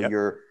being. So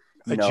you're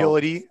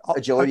agility,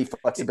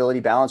 flexibility,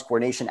 balance,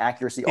 coordination,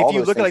 accuracy. If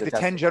you look at like the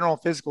 10 general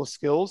physical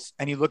skills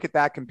and you look at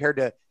that compared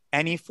to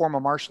any form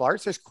of martial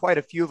arts, there's quite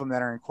a few of them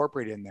that are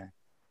incorporated in there.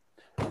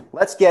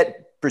 Let's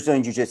get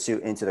Brazilian Jiu-Jitsu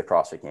into the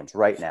CrossFit Games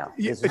right now.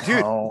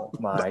 Dude, oh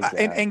my God.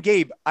 And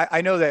Gabe,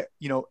 I know that,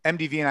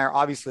 MDV and I are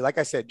obviously, like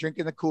I said,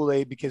 drinking the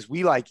Kool-Aid because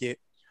we like it.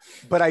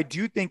 But I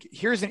do think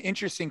here's an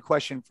interesting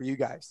question for you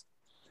guys.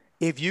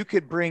 If you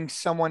could bring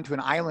someone to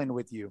an island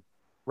with you,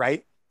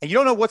 right? And you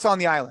don't know what's on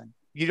the island.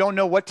 You don't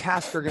know what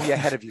tasks are going to be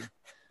ahead of you,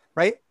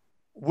 right?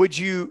 Would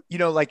you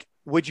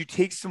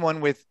take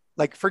someone with,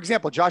 like, for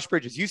example, Josh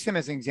Bridges, use him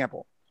as an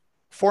example.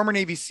 Former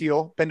Navy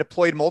SEAL, been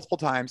deployed multiple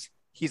times.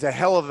 He's a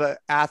hell of an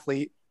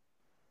athlete.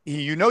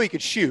 He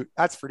could shoot.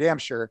 That's for damn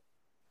sure.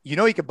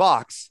 He could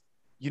box.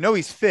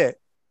 He's fit.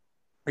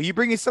 Are you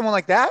bringing someone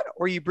like that?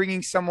 Or are you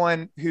bringing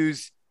someone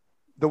who's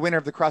the winner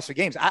of the CrossFit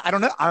Games? I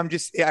don't know.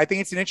 I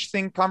think it's an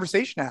interesting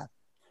conversation to have.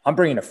 I'm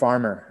bringing a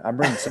farmer. I'm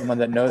bringing someone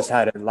that knows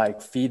how to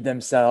like feed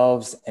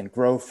themselves and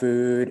grow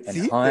food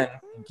and hunt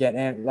and get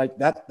in like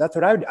that. That's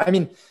what I would. I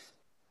mean,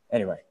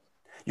 anyway.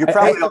 You're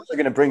probably also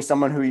going to bring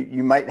someone who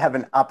you might have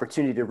an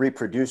opportunity to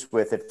reproduce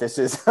with if this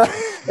is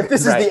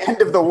is the end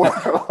of the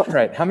world.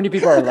 Right. How many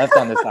people are left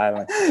on this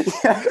island?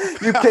 Yeah.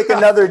 You pick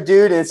another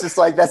dude, and it's just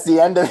like that's the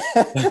end of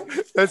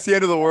it. That's the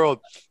end of the world.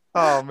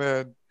 Oh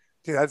man,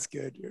 dude, that's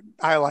good, dude.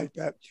 I like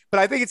that. But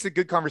I think it's a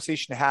good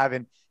conversation to have.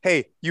 And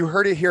hey, you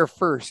heard it here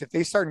first. If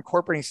they start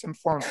incorporating some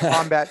form of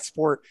combat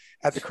sport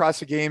at the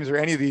CrossFit Games or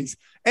any of these,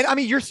 and I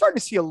mean, you're starting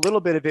to see a little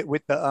bit of it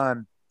with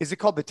the is it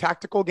called the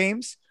Tactical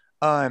Games?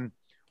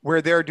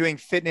 Where they're doing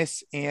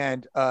fitness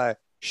and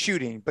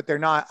shooting, but they're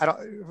not,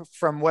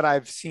 from what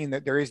I've seen,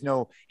 that there is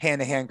no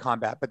hand-to-hand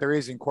combat, but there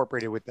is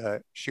incorporated with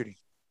the shooting.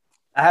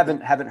 I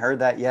haven't heard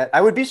that yet.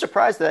 I would be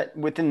surprised that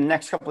within the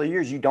next couple of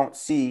years you don't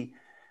see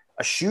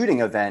a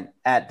shooting event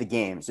at the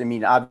games. I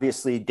mean,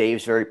 obviously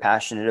Dave's very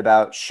passionate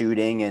about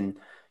shooting, and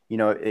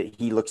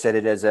he looks at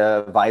it as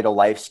a vital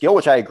life skill,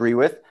 which I agree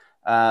with.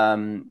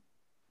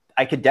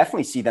 I could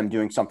definitely see them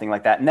doing something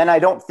like that. And then I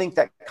don't think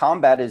that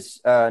combat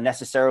is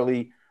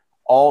necessarily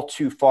all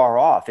too far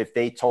off. If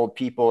they told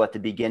people at the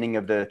beginning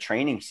of the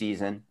training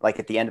season, like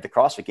at the end of the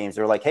CrossFit Games,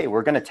 they're like, hey,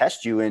 we're going to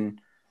test you in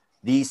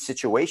these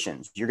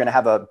situations. You're going to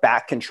have a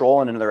back control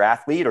on another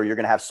athlete, or you're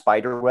going to have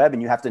spider web,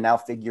 and you have to now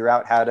figure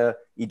out how to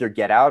either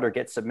get out or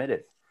get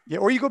submitted. Yeah.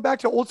 Or you go back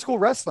to old school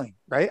wrestling,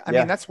 right? I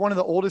mean, that's one of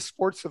the oldest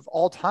sports of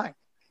all time.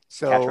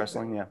 So catch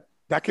wrestling. Yeah.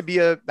 That could be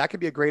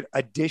a great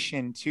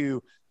addition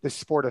to the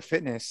sport of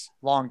fitness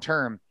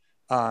long-term.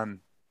 Who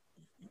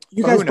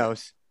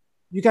knows?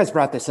 You guys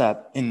brought this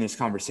up in this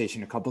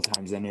conversation a couple of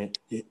times, and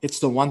it's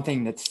the one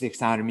thing that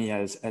sticks out to me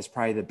as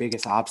probably the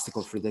biggest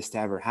obstacle for this to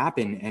ever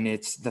happen. And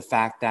it's the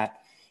fact that,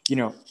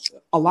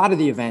 a lot of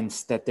the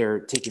events that they're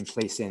taking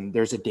place in,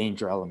 there's a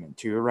danger element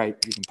to it, right?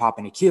 You can pop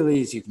an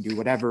Achilles, you can do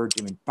whatever,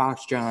 doing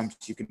box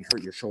jumps, you can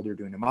hurt your shoulder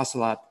doing a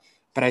muscle up.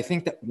 But I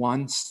think that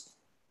once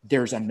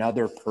there's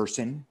another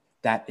person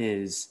that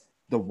is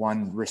the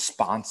one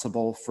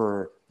responsible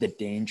for the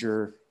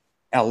danger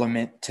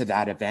element to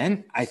that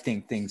event, I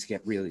think things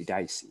get really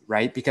dicey,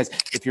 right? Because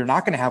if you're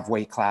not going to have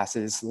weight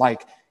classes,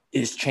 like,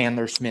 is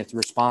Chandler Smith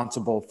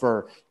responsible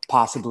for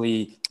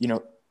possibly,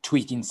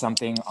 tweaking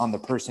something on the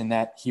person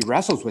that he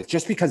wrestles with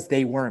just because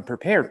they weren't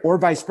prepared, or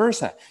vice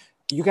versa?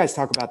 You guys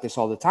talk about this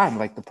all the time,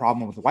 like the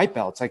problem with white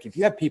belts. Like, if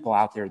you have people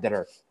out there that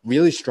are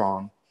really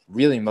strong,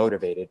 really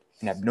motivated,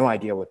 and have no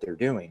idea what they're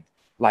doing,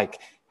 like,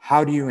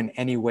 how do you in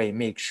any way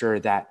make sure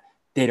that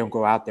they don't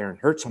go out there and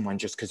hurt someone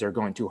just because they're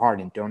going too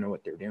hard and don't know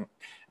what they're doing?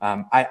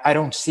 I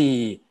don't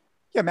see.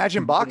 Yeah,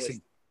 imagine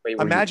boxing.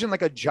 Imagine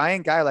like a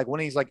giant guy, like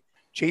one of these, like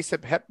Jason,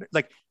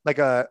 like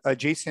a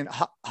Jason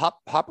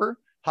Hopper.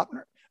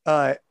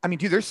 I mean,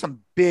 dude, there's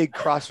some big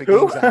CrossFit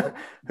games out there.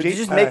 Did you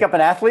just make up an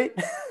athlete?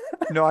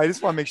 No, I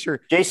just want to make sure.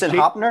 Jason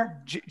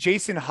Hopner?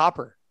 Jason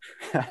Hopper.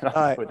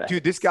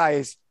 Dude, this guy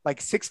is like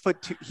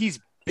 6'2". He's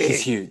big.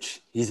 He's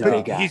huge. He's a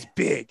big guy. He's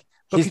big.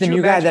 But he's the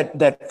new guy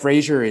that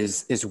Frazier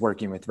is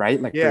working with,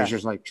 right? Like,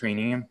 Frazier's like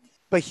training him.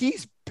 But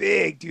he's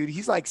big, dude.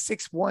 He's like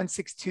 6'1",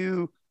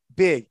 6'2",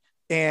 big.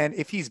 And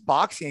if he's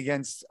boxing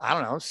against, I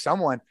don't know,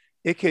 someone,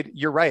 it could,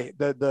 you're right.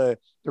 The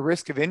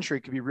risk of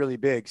injury could be really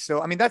big.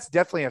 So, I mean, that's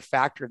definitely a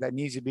factor that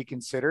needs to be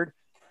considered.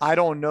 I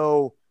don't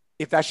know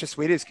if that's just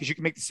the way it is, because you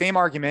can make the same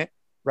argument,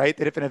 right?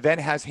 That if an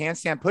event has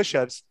handstand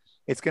push-ups,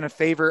 it's going to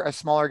favor a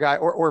smaller guy,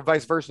 or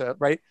vice versa,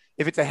 right?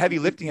 If it's a heavy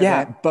lifting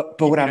event. But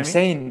what I'm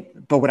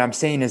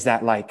saying is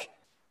that, like,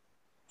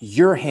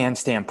 your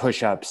handstand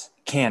push-ups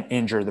can't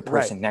injure the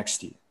person next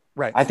to you.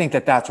 Right. I think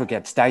that that's what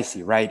gets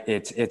dicey, right?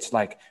 It's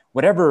like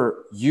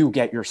whatever you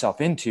get yourself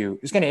into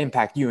is going to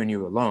impact you and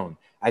you alone.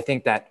 I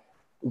think that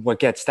what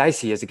gets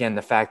dicey is, again,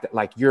 the fact that,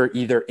 like, you're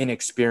either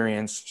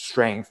inexperienced,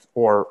 strength,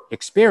 or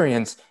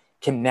experience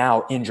can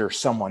now injure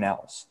someone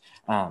else.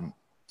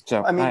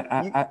 So I mean,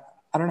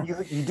 I don't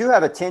know. You do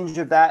have a tinge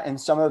of that in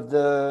some of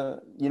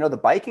the, the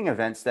biking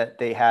events that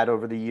they had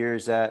over the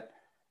years at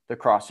the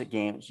CrossFit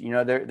Games.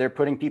 They're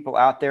putting people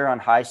out there on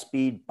high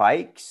speed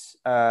bikes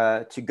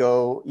to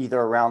go either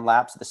around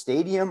laps of the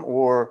stadium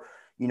or,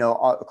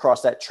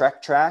 across that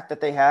Trek track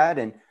that they had.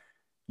 And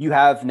you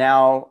have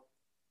now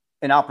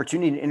an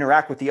opportunity to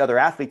interact with the other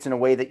athletes in a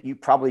way that you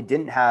probably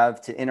didn't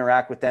have to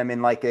interact with them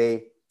in like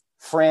a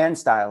Fran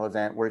style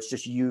event where it's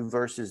just you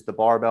versus the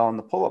barbell and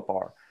the pull-up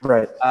bar.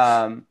 Right.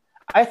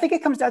 I think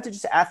it comes down to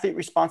just athlete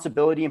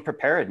responsibility and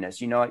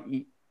preparedness.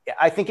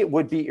 I think it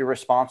would be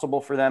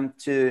irresponsible for them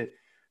to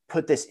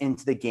put this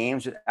into the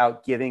games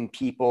without giving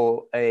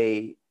people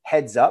a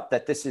heads up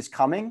that this is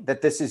coming,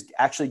 that this is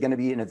actually going to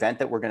be an event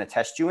that we're going to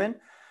test you in.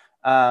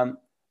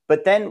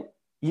 But then,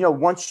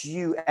 once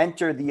you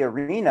enter the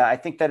arena, I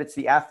think that it's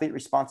the athlete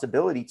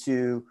responsibility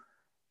to,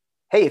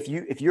 hey,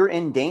 if you're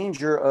in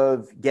danger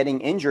of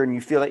getting injured and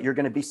you feel that you're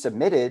going to be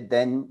submitted,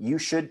 then you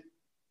should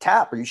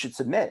tap or you should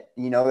submit.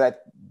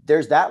 That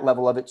there's that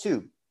level of it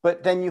too.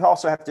 But then you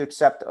also have to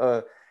accept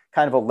a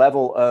kind of a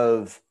level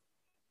of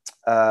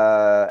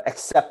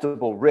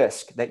acceptable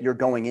risk that you're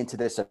going into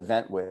this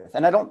event with.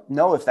 And I don't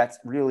know if that's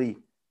really,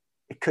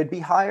 it could be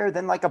higher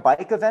than like a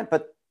bike event,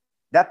 but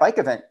that bike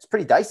event is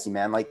pretty dicey,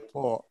 man. Like,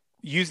 well,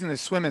 using the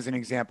swim as an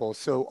example.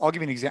 So I'll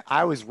give you an example.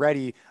 I was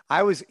ready.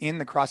 I was in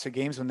the CrossFit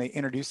Games when they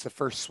introduced the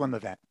first swim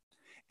event.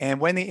 And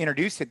when they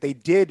introduced it, they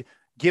did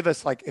give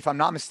us, like, if I'm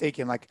not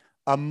mistaken, like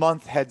a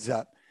month heads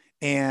up.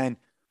 And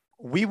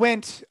we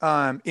went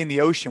in the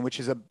ocean, which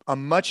is a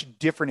much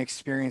different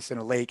experience than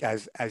a lake,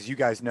 as you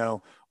guys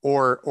know,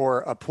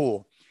 or a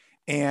pool.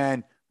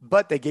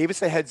 But they gave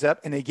us a heads up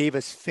and they gave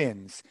us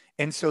fins.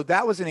 And so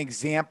that was an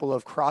example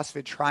of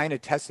CrossFit trying to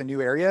test a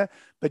new area,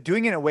 but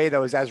doing it in a way that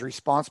was as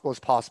responsible as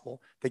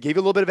possible. They gave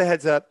you a little bit of a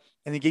heads up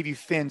and they gave you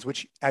fins,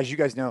 which, as you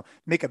guys know,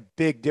 make a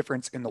big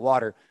difference in the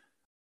water.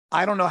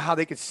 I don't know how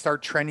they could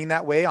start trending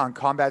that way on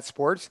combat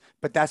sports,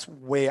 but that's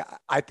way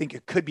I think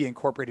it could be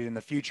incorporated in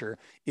the future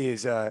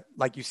is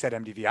like you said,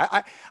 MDV.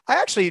 I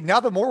actually, now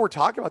the more we're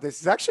talking about this,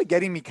 is actually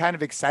getting me kind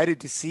of excited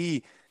to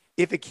see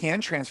if it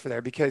can transfer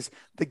there, because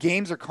the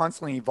games are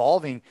constantly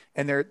evolving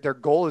and their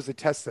goal is to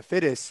test the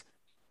fittest,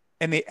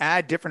 and they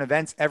add different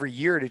events every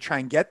year to try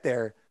and get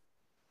there.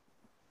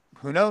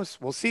 Who knows?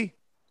 We'll see.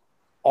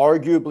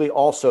 Arguably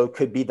also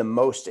could be the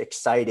most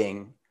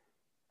exciting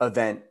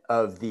event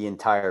of the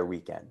entire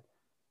weekend,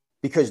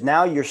 because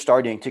now you're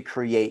starting to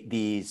create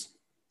these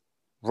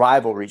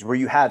rivalries where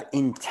you have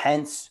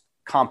intense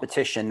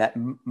competition that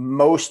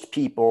most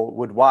people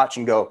would watch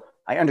and go,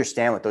 I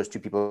understand what those two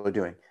people are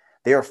doing.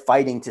 They are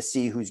fighting to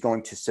see who's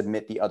going to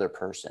submit the other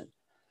person,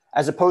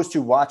 as opposed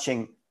to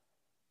watching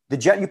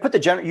you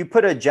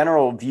put a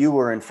general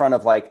viewer in front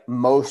of like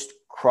most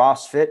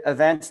CrossFit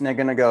events, and they're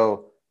going to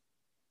go,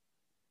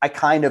 I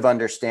kind of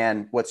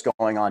understand what's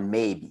going on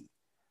maybe,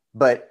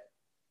 but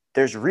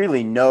there's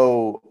really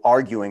no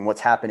arguing what's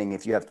happening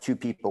if you have two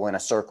people in a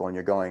circle and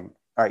you're going,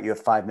 all right, you have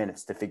 5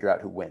 minutes to figure out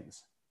who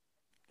wins.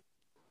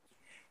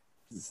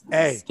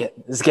 Hey, this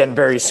is getting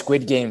very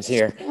Squid Games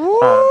here.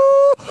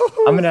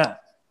 I'm gonna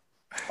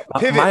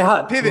pivot.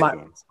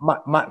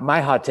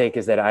 My hot take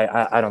is that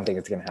I don't think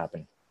it's gonna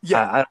happen.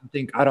 Yeah,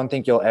 I don't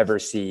think you'll ever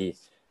see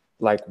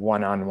like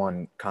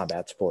one-on-one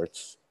combat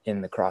sports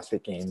in the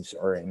CrossFit Games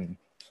or in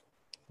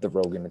the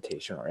Rogue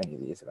Invitation or any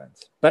of these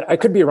events. But I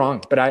could be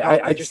wrong. But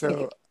I just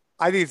think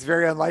it's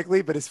very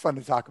unlikely, but it's fun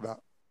to talk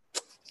about.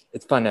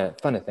 It's fun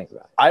to think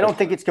about. I don't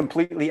think it's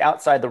completely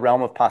outside the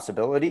realm of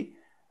possibility.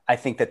 I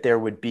think that there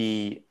would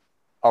be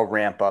a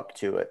ramp up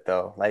to it,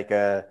 though. Like,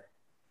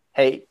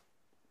 hey,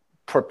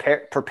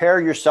 prepare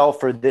yourself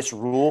for this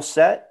rule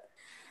set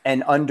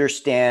and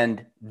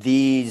understand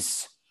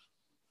these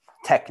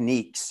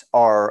techniques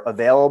are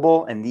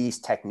available and these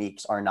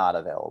techniques are not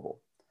available.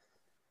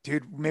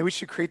 Dude, maybe we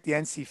should create the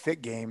NC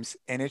Fit Games,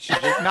 and it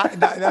should be not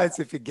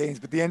NC Fit Games,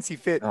 but the NC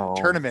Fit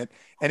tournament,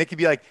 and it could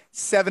be like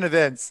 7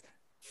 events,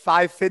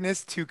 5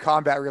 fitness, 2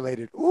 combat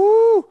related.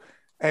 Ooh.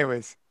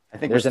 Anyways, I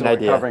think we're still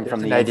recovering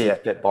from the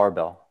NC Fit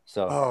barbell.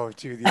 So, oh,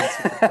 dude, the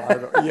NC Fit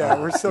barbell. Yeah,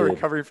 we're still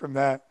recovering from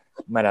that.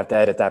 Might have to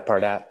edit that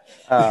part out.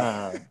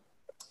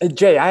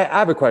 Jay, I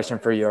have a question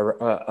for you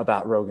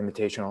about Rogue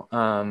Invitational.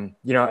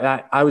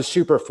 I was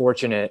super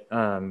fortunate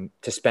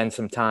to spend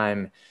some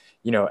time,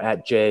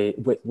 at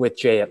with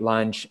Jay at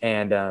lunch,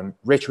 and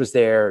Rich was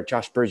there,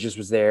 Josh Bridges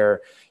was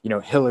there,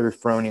 Hillary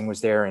Froning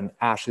was there, and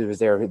Ashley was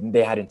there.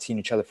 They hadn't seen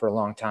each other for a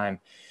long time.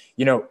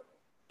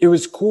 It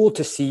was cool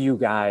to see you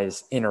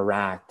guys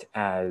interact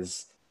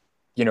as,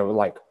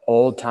 like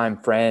old time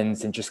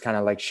friends and just kind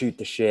of like shoot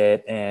the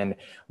shit and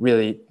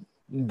really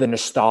the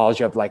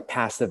nostalgia of like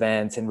past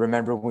events and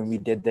remember when we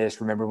did this,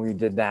 remember when we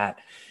did that.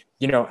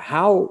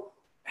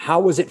 How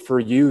was it for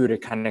you to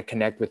kind of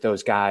connect with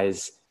those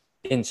guys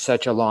in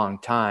such a long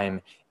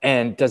time?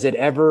 And does it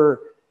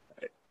ever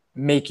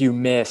make you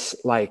miss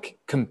like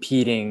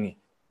competing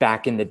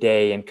back in the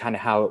day and kind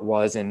of how it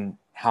was and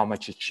how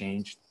much it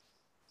changed?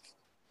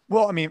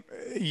 Well,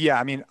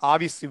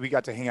 obviously we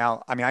got to hang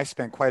out. I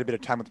spent quite a bit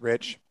of time with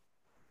Rich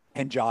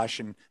and Josh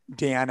and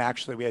Dan.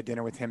 Actually, we had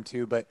dinner with him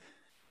too, but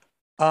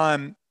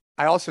I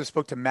also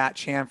spoke to Matt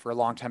Chan for a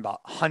long time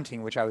about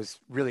hunting, which I was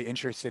really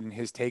interested in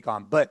his take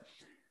on. But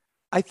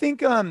I think,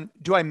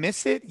 do I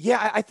miss it?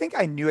 Yeah, I think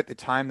I knew at the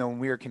time, though, when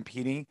we were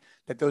competing,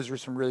 that those were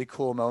some really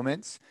cool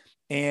moments.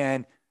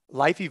 And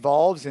life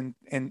evolves,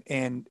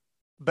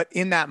 but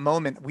in that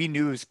moment, we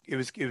knew it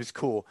was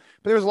cool.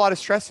 But there was a lot of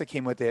stress that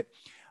came with it.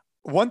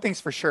 One thing's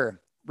for sure,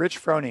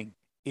 Rich Froning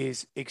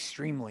is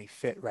extremely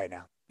fit right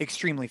now.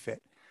 Extremely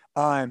fit.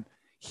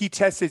 He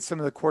tested some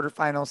of the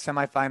quarterfinals,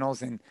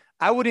 semifinals, and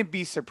I wouldn't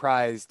be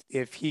surprised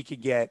if he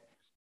could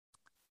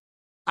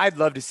I'd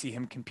love to see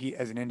him compete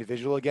as an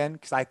individual again,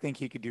 because I think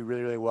he could do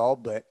really, really well,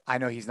 but I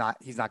know he's not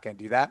going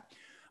to do that.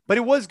 But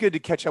it was good to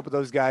catch up with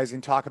those guys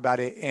and talk about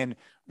it and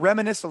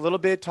reminisce a little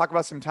bit, talk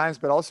about some times,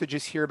 but also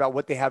just hear about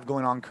what they have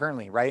going on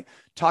currently, right?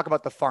 Talk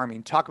about the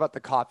farming, talk about the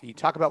coffee,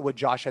 talk about what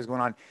Josh has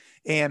going on.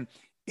 And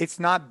it's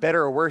not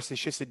better or worse.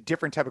 It's just a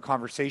different type of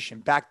conversation.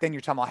 Back then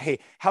you're talking about, hey,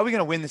 how are we going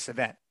to win this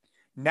event?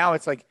 Now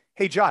it's like,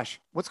 hey, Josh,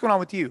 what's going on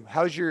with you?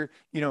 How's your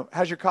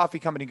coffee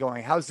company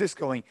going? How's this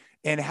going?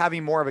 And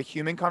having more of a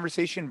human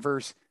conversation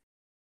versus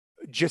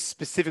just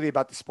specifically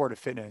about the sport of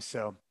fitness.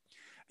 So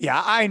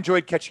yeah, I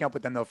enjoyed catching up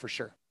with them though, for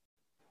sure.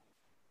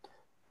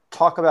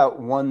 Talk about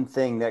one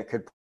thing that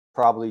could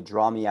probably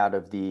draw me out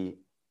of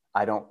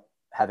I don't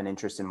have an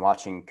interest in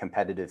watching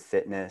competitive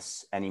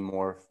fitness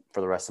anymore for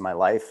the rest of my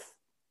life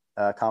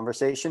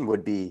conversation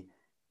would be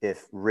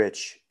if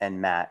Rich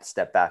and Matt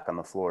step back on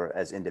the floor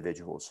as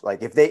individuals.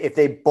 Like if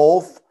they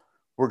both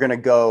were going to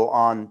go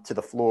on to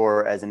the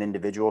floor as an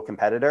individual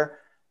competitor,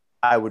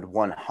 I would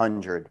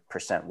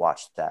 100%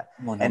 watch that.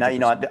 100%.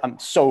 And I'm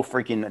so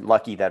freaking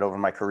lucky that over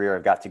my career,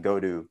 I've got to go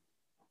to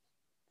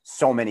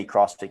so many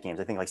CrossFit games.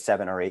 I think like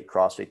 7 or 8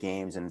 CrossFit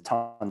games and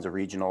tons of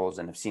regionals,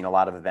 and have seen a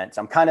lot of events.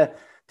 I'm kind of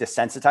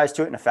desensitized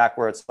to it in a fact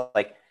where it's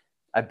like,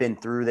 I've been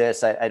through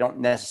this. I don't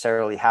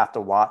necessarily have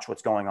to watch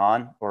what's going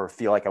on or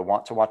feel like I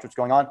want to watch what's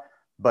going on.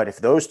 But if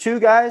those two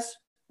guys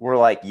were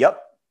like,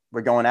 yep,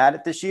 we're going at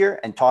it this year,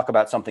 and talk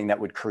about something that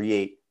would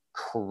create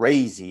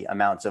crazy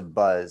amounts of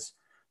buzz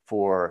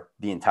for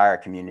the entire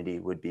community,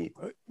 would be.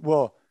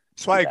 Well,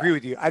 so I agree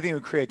with you. I think it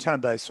would create a ton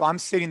of buzz. So I'm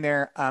sitting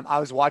there. I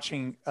was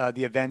watching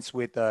the events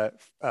with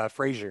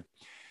Frazier.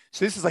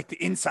 So this is like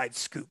the inside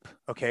scoop.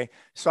 Okay.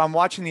 So I'm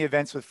watching the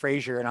events with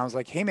Frazier, and I was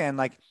like, hey man,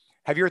 like,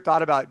 have you ever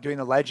thought about doing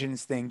the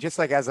Legends thing? Just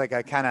like as like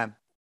a kind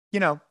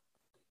of,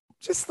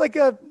 just like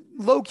a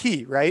low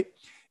key, right?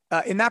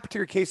 In that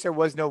particular case, there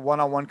was no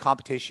one-on-one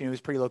competition. It was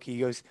pretty low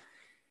key.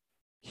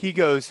 He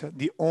goes,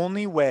 the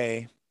only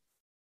way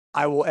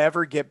I will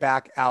ever get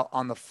back out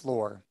on the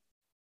floor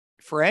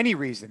for any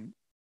reason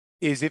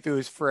is if it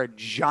was for a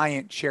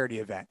giant charity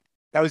event.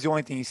 That was the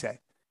only thing he said.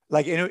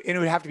 Like, and it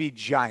would have to be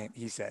giant,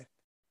 he said.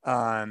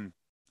 I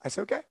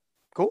said, okay,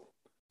 cool.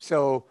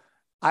 So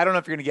I don't know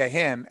if you're going to get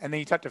him. And then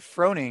you talk to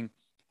Froning.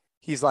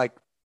 He's like,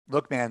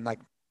 look, man, like,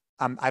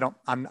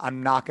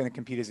 I'm not going to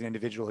compete as an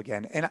individual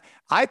again. And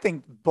I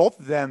think both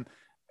of them,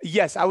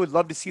 yes, I would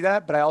love to see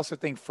that. But I also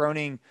think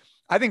Froning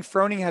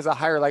has a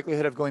higher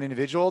likelihood of going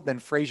individual than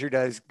Frazier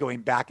does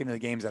going back into the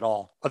games at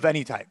all of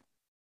any type.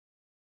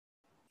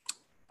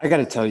 I got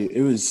to tell you,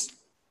 it was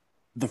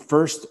the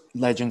first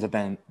Legends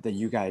event that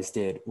you guys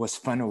did was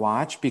fun to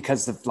watch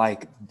because of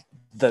like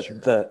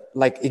the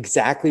like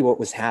exactly what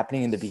was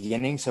happening in the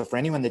beginning. So for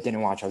anyone that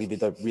didn't watch, I'll give you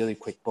the really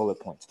quick bullet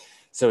points.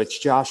 So it's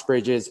Josh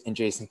Bridges and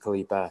Jason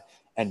Khalipa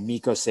and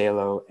Miko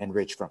Salo and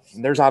Rich Froning.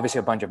 And there's obviously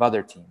a bunch of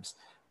other teams,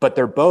 but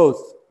they're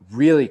both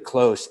really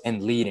close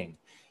and leading.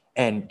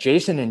 And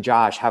Jason and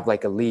Josh have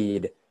like a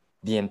lead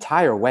the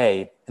entire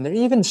way. And they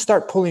even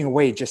start pulling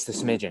away just a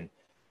smidgen.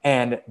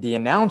 And the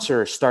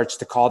announcer starts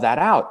to call that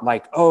out.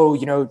 Like, oh,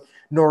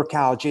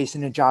 NorCal,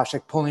 Jason and Josh,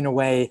 like pulling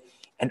away.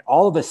 And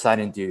all of a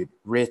sudden, dude,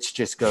 Rich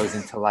just goes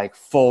into like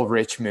full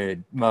Rich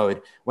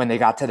mode when they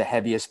got to the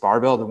heaviest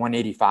barbell, the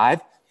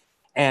 185.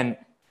 And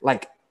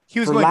like, he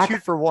was going 2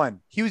 for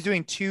 1. He was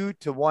doing 2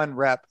 to 1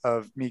 rep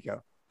of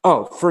Miko.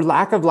 Oh, for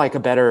lack of like a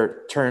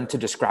better term to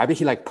describe it,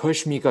 he like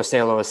pushed Miko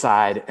Salo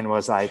aside and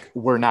was like,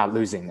 we're not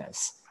losing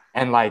this.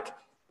 And like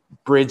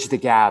bridged the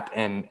gap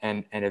and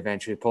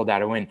eventually pulled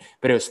out a win.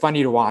 But it was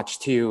funny to watch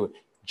too,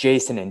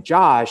 Jason and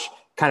Josh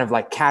kind of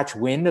like catch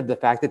wind of the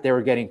fact that they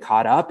were getting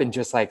caught up and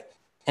just like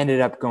ended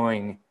up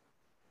going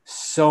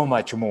so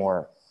much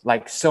more,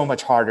 like so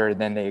much harder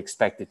than they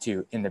expected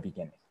to in the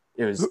beginning.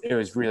 It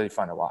was really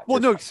fun to watch. Well,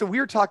 no, so we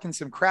were talking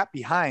some crap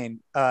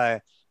behind,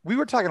 we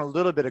were talking a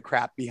little bit of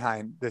crap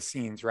behind the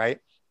scenes, right?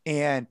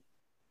 And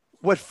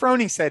what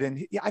Froning said,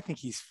 and I think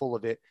he's full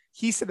of it.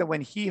 He said that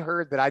when he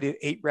heard that I did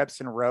 8 reps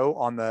in a row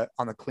on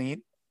the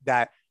clean,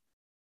 that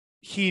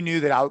he knew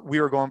that we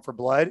were going for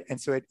blood,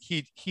 and so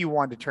he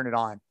wanted to turn it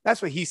on.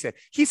 That's what he said.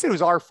 He said it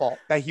was our fault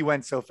that he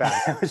went so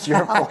fast. It was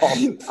your fault.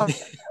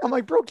 I'm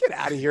like, bro, get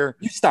out of here.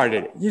 You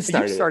started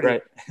it,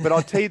 right? But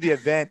I'll tell you the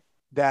event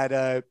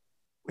that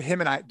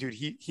him and I, dude,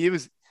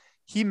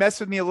 he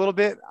messed with me a little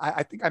bit.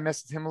 I think I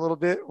messed with him a little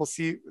bit. We'll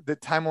see. The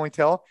time only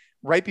tell.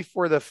 Right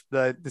before the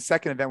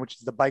second event, which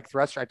is the bike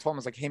thruster, I told him, I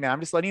was like, hey man,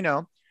 I'm just letting you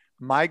know,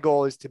 my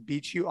goal is to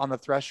beat you on the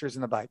thrusters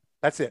and the bike.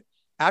 That's it.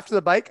 After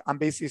the bike, I'm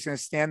basically just going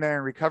to stand there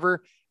and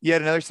recover. He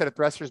had another set of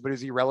thrusters, but it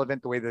was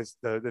irrelevant the way the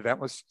event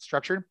was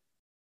structured.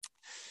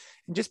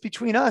 And just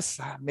between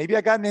us, maybe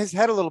I got in his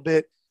head a little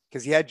bit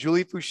because he had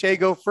Julie Fouché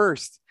go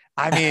first.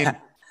 I mean,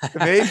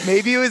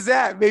 maybe it was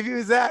that. Maybe it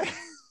was that.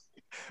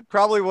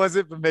 Probably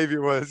wasn't, but maybe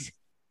it was.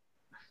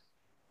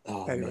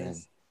 Oh, anyways. Man.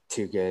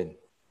 Too good.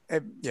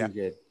 Yeah. Too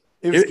good.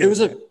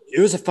 It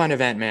was a fun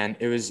event, man.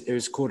 It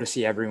was cool to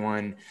see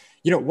everyone.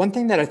 One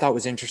thing that I thought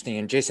was interesting,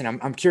 and Jason,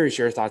 I'm curious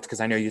your thoughts because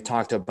I know you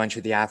talked to a bunch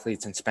of the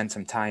athletes and spent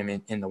some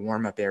time in the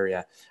warm-up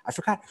area. I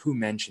forgot who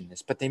mentioned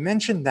this, but they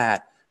mentioned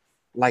that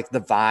like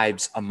the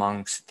vibes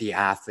amongst the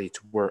athletes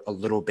were a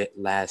little bit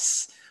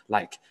less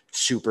like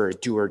super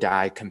do or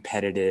die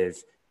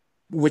competitive,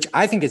 which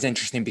I think is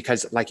interesting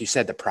because like you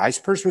said, the prize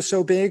purse was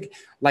so big.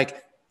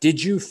 Like,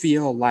 did you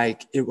feel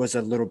like it was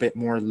a little bit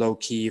more low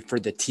key for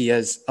the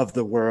Tias of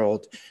the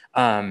world?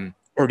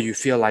 Or do you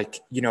feel like,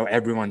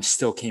 everyone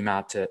still came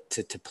out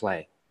to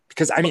play?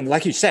 Because I mean,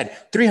 like you said,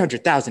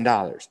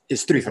 $300,000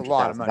 is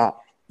 $300,000.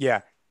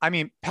 Yeah. I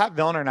mean, Pat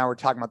Vellner and I were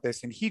talking about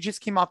this, and he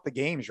just came off the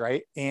games,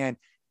 right? And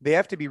they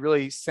have to be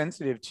really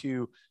sensitive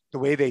to the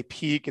way they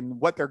peak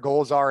and what their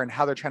goals are and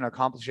how they're trying to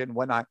accomplish it and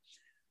whatnot.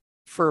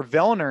 For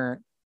Vellner,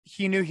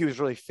 he knew he was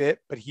really fit,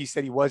 but he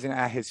said he wasn't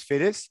at his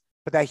fittest,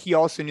 but that he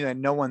also knew that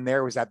no one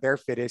there was at their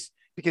fittest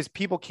because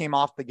people came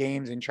off the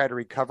games and tried to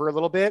recover a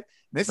little bit.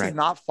 And this is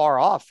not far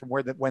off from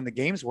when the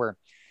games were.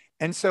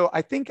 And so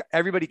I think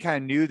everybody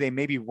kind of knew they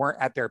maybe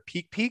weren't at their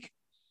peak,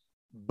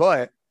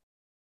 but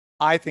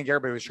I think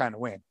everybody was trying to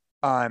win.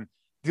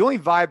 The only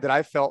vibe that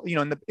I felt,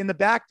 in the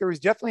back, there was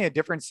definitely a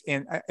difference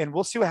and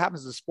we'll see what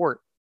happens in the sport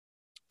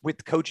with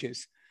the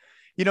coaches.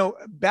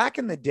 Back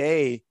in the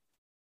day,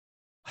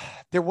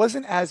 there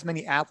wasn't as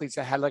many athletes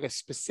that had like a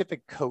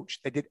specific coach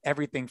that did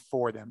everything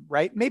for them,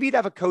 right? Maybe you'd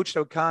have a coach that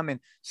would come and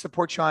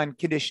support you on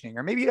conditioning,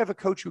 or maybe you'd have a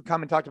coach who would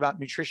come and talked about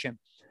nutrition.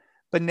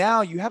 But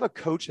now you have a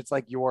coach that's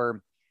like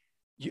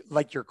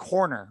like your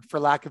corner, for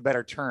lack of a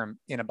better term,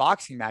 in a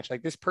boxing match.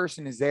 Like this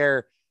person is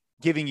there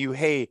giving you,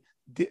 hey,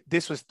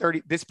 this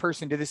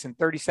person did this in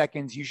 30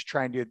 seconds. You should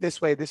try and do it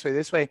this way, this way,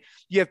 this way.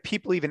 You have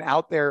people even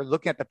out there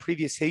looking at the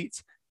previous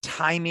heats,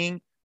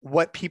 timing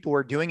what people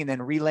were doing and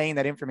then relaying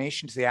that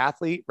information to the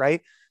athlete.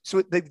 Right.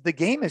 So the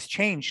game has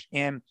changed.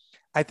 And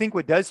I think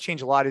what does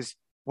change a lot is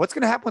what's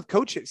going to happen with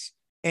coaches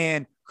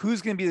and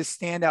who's going to be the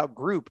standout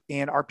group.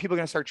 And are people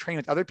going to start training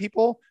with other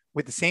people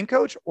with the same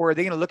coach, or are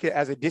they going to look at it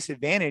as a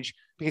disadvantage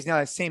because now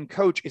that same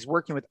coach is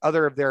working with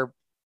other of their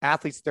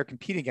athletes that they're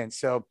competing against?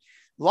 So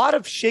a lot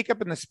of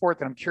shakeup in the sport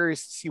that I'm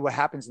curious to see what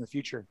happens in the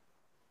future.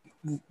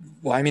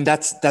 Well, I mean,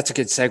 that's a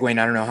good segue,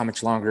 and I don't know how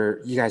much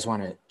longer you guys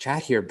want to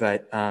chat here,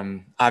 but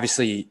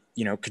obviously,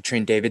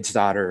 Katrine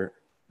Davidsdottir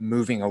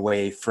moving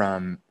away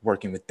from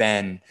working with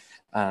Ben,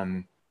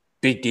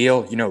 big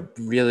deal,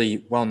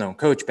 really well-known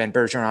coach, Ben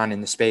Bergeron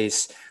in the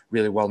space,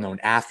 really well-known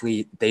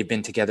athlete. They've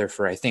been together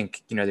for, I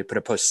think, they put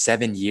a post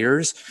 7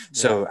 years. Yeah.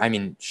 So, I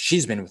mean,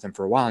 she's been with him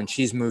for a while, and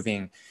she's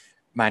moving,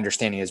 my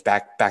understanding is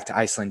back to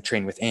Iceland,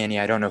 train with Annie.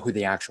 I don't know who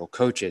the actual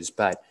coach is,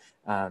 but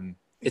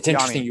it's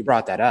interesting you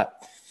brought that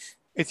up.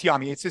 It's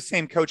Yami. It's the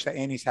same coach that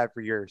Annie's had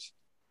for years.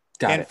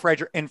 Got it.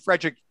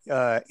 Frederick,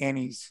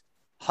 Annie's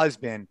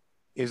husband,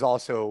 is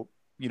also,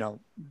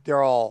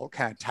 they're all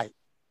kind of tight.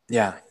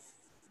 Yeah.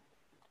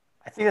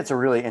 I think that's a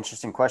really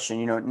interesting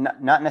question.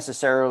 Not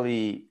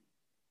necessarily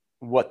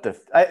what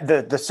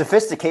the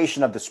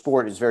sophistication of the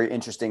sport is very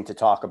interesting to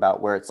talk about,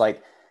 where it's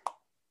like,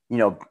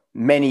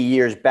 many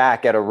years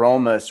back at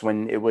Aromas,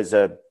 when it was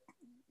a,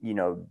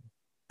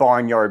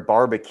 barnyard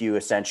barbecue,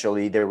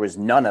 essentially, there was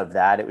none of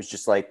that. It was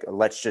just like,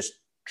 let's just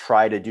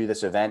try to do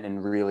this event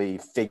and really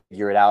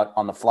figure it out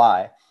on the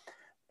fly.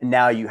 And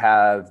now you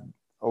have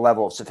a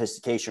level of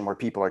sophistication where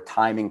people are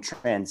timing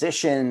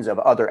transitions of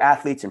other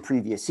athletes in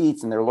previous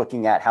heats, and they're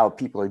looking at how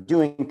people are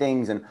doing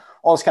things and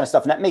all this kind of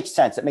stuff. And that makes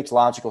sense. It makes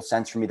logical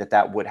sense for me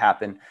that would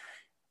happen.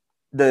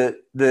 The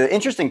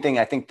interesting thing,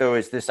 I think, though,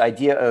 is this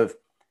idea of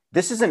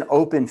this is an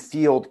open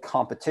field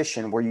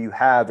competition where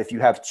if you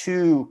have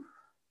two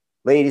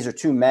ladies or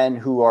two men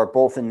who are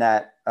both in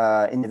that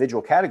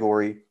individual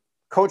category,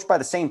 coached by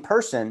the same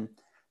person,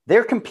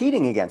 they're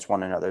competing against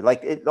one another.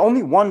 Like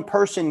only one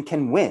person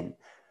can win.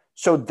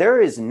 So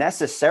there is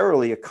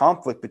necessarily a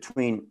conflict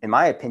between, in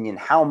my opinion,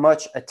 how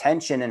much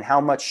attention and how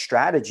much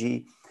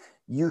strategy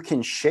you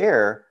can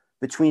share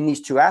between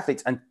these two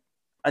athletes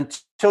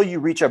until you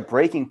reach a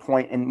breaking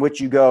point in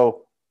which you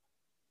go,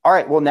 all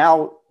right, well,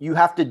 now you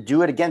have to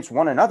do it against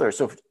one another.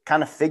 So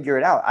kind of figure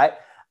it out.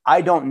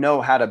 I don't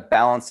know how to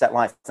balance that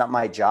line. It's not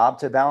my job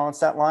to balance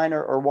that line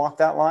or walk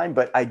that line,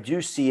 but I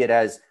do see it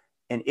as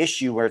an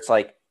issue where it's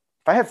like,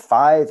 if I have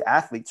 5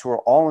 athletes who are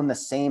all in the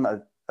same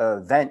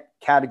event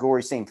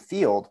category, same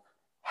field,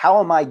 how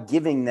am I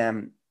giving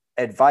them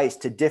advice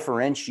to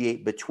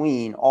differentiate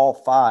between all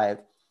 5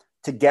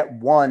 to get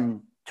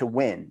one to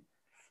win?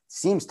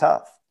 Seems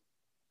tough.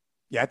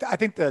 Yeah, I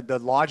think the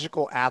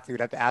logical athlete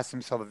would have to ask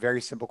himself a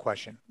very simple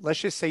question. Let's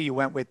just say you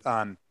went with,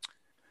 I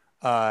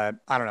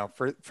don't know,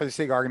 for the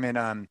sake of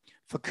argument,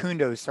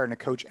 Facundo is starting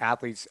to coach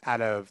athletes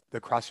out of the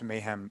CrossFit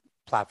Mayhem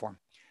platform.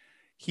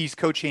 He's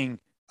coaching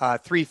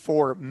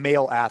 3-4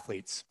 male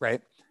athletes,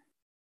 right?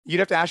 You'd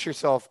have to ask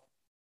yourself,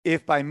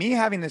 if by me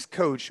having this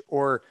coach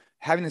or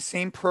having the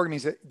same programming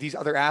as these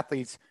other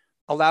athletes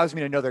allows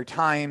me to know their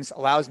times,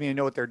 allows me to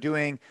know what they're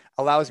doing,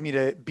 allows me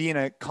to be in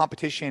a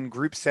competition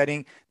group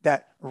setting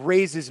that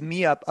raises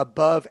me up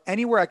above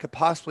anywhere I could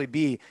possibly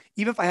be,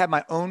 even if I have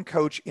my own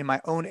coach in my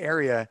own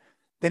area,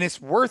 then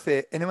it's worth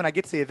it. And then when I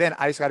get to the event,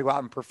 I just got to go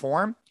out and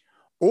perform.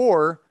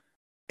 Or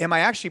am I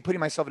actually putting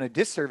myself in a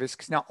disservice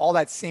because now all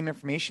that same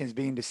information is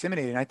being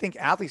disseminated? And I think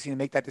athletes need to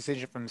make that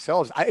decision for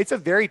themselves. It's a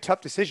very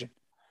tough decision.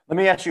 Let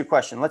me ask you a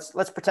question.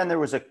 Let's pretend there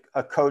was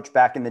a coach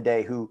back in the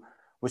day who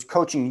was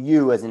coaching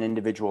you as an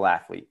individual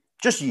athlete,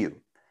 just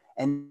you.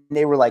 And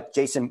they were like,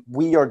 Jason,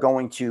 we are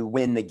going to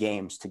win the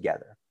games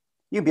together.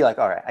 You'd be like,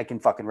 all right, I can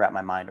fucking wrap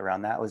my mind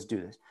around that. Let's do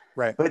this.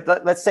 Right.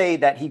 But let's say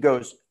that he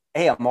goes,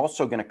 hey, I'm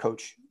also going to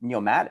coach Neil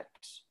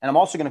Maddox, and I'm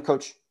also going to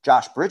coach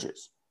Josh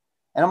Bridges,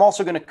 and I'm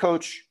also going to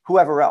coach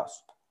whoever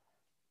else.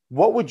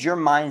 What would your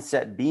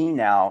mindset be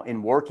now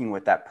in working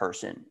with that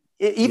person?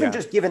 Even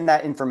just given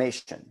that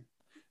information,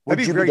 would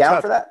you be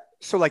down for that?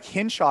 So like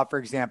Hinshaw, for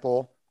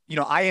example,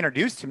 I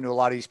introduced him to a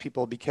lot of these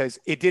people because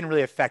it didn't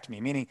really affect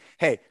me, meaning,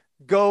 hey,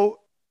 go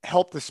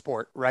help the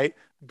sport, right?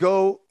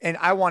 Go. And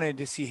I wanted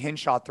to see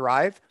Hinshaw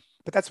thrive,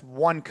 but that's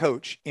one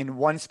coach in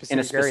one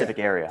specific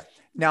area.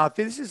 Now, if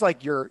this is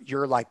like your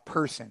like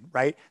person,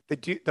 right?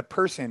 The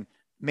person,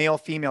 male,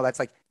 female, that's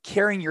like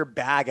carrying your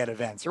bag at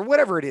events or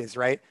whatever it is,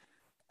 right?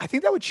 I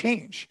think that would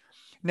change.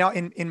 Now,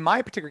 in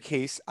my particular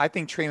case, I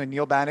think training with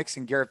Neil Maddox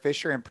and Garrett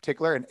Fisher in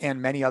particular,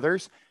 and many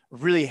others,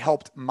 really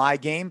helped my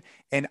game.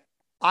 And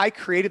I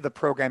created the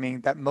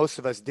programming that most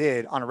of us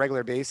did on a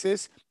regular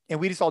basis. and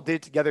we just all did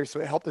it together. So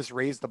it helped us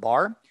raise the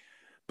bar.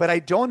 But I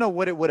don't know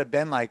what it would have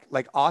been like.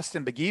 Like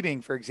Austin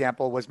Begebing, for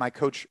example, was my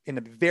coach in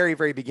the very,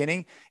 very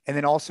beginning. And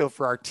then also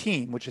for our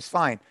team, which is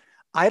fine.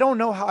 I don't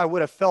know how I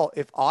would have felt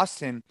if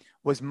Austin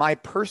was my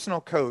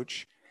personal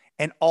coach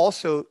and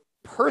also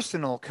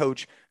personal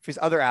coach for his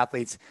other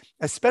athletes,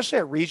 especially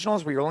at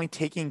regionals where you're only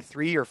taking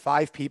 3 or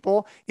 5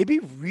 people. It'd be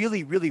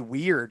really, really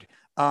weird.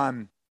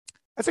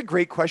 That's a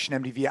great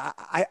question, MDV.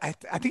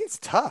 I think it's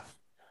tough.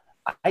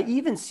 I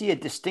even see a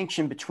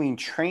distinction between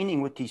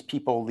training with these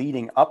people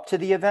leading up to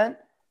the event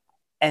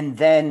and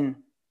then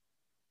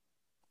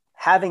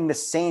having the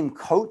same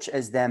coach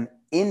as them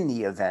in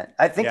the event.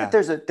 I think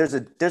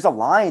that there's a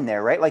line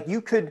there, right? Like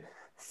you could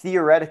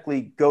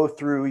theoretically go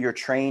through your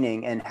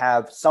training and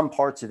have some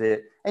parts of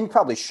it, and you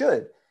probably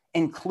should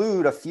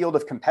include a field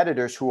of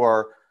competitors who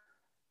are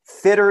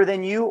fitter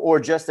than you or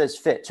just as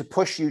fit to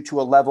push you to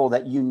a level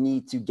that you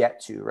need to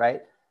get to,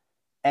 right?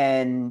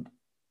 And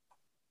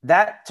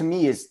that to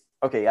me is,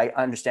 okay, I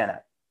understand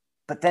that.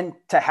 But then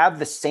to have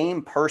the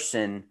same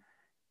person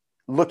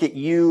look at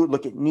you,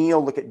 look at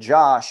Neil, look at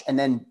Josh, and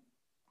then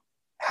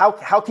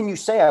how can you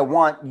say I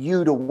want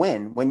you to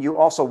win when you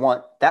also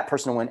want that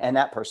person to win and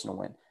that person to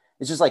win?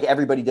 It's just like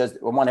everybody does.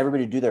 I want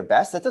everybody to do their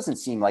best. That doesn't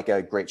seem like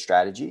a great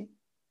strategy.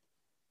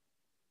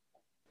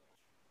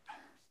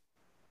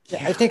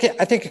 Yeah, I think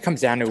it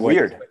comes down to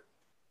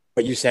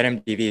what you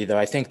said, MDV, though.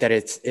 I think that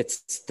it's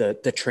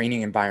the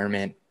training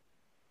environment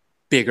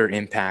bigger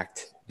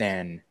impact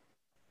than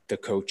the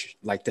coach,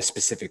 like the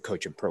specific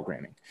coach and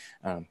programming.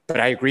 But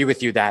I agree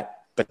with you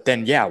but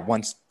then,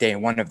 once day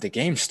one of the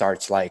game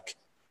starts, like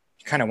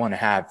you kind of want to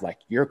have like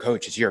your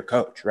coach is your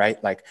coach,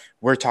 right? Like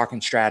we're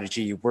talking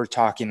strategy, we're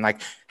talking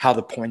like how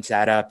the points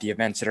add up, the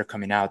events that are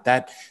coming out.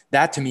 That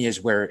to me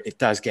is where it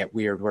does get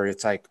weird, where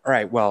it's like, all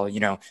right, well,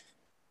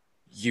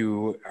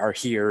 you are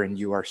here and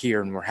you are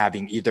here and we're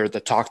having either the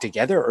talk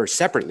together or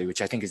separately,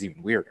 which I think is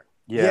even weirder.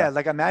 Yeah.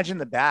 Like imagine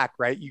the back,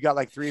 right? You got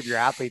like 3 of your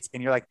athletes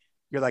and you're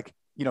like,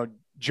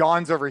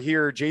 John's over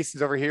here,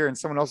 Jason's over here and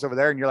someone else over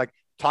there. And you're like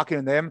talking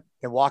to them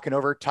and walking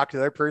over, talk to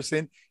the other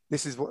person.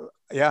 This is what,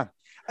 yeah.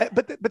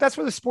 But that's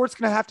where the sport's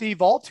going to have to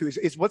evolve to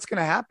is what's going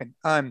to happen.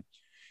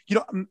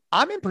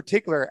 I'm in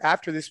particular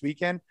after this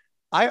weekend,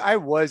 I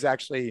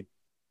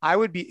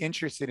would be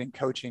interested in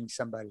coaching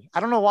somebody. I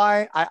don't know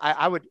why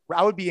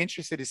I would be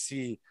interested to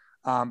see,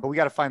 but we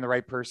got to find the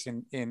right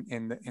person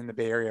in the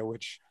Bay Area,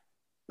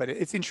 but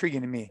it's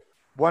intriguing to me.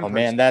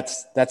 Man,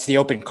 that's the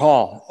open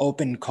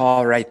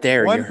call right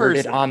there. You heard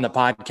it on the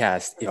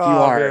podcast. If you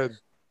are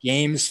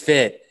games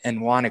fit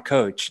and want to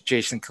coach,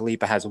 Jason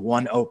Khalipa has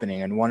one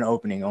opening and one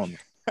opening only.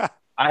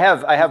 I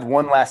have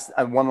one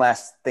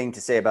last thing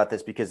to say about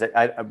this because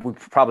we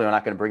probably are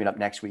not going to bring it up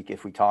next week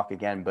if we talk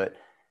again, but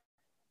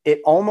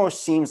it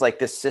almost seems like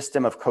this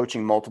system of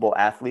coaching multiple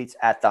athletes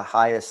at the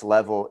highest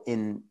level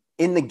in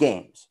the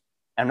games.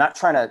 I'm not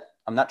trying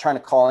to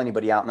call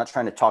anybody out. I'm not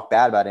trying to talk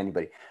bad about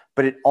anybody,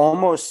 but it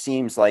almost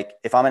seems like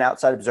if I'm an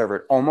outside observer,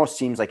 it almost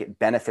seems like it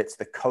benefits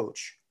the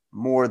coach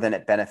more than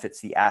it benefits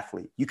the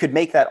athlete. You could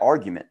make that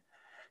argument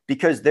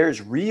because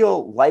there's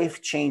real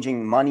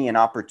life-changing money and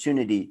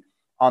opportunity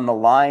on the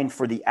line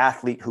for the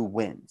athlete who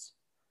wins.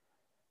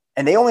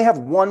 And they only have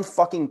one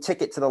fucking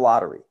ticket to the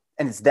lottery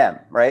and it's them,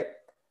 right?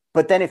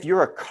 But then if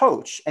you're a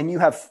coach and you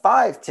have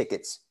 5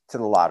 tickets to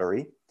the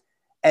lottery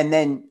and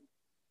then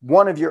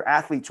one of your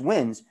athletes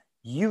wins,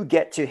 you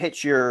get to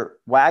hitch your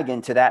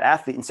wagon to that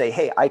athlete and say,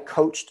 hey, I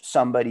coached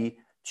somebody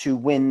to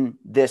win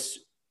this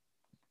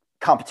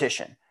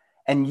competition.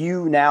 And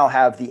you now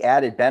have the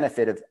added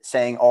benefit of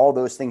saying all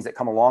those things that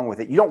come along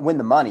with it. You don't win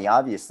the money,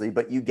 obviously,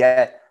 but you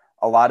get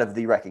a lot of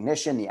the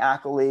recognition, the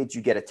accolades,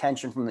 you get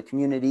attention from the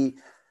community.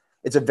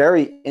 It's a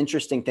very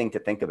interesting thing to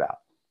think about.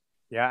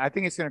 Yeah, I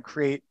think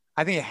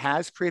it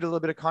has created a little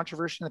bit of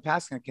controversy in the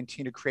past, and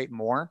continue to create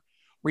more,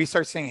 where you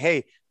start saying,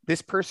 hey,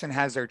 this person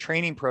has their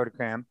training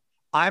program.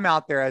 I'm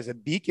out there as a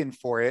beacon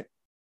for it.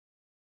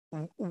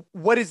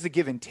 What is the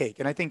give and take?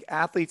 And I think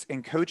athletes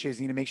and coaches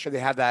need to make sure they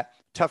have that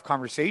tough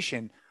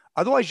conversation.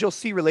 Otherwise, you'll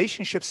see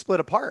relationships split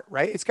apart,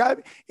 right?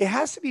 It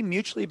has to be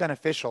mutually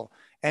beneficial.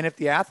 And if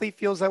the athlete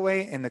feels that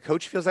way and the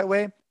coach feels that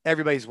way,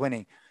 everybody's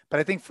winning. But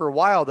I think for a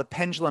while, the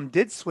pendulum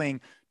did swing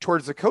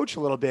towards the coach a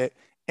little bit.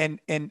 And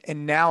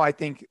now I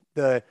think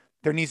there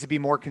needs to be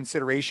more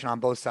consideration on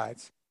both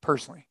sides,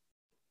 personally.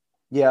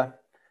 Yeah.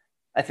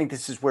 I think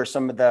this is where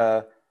some of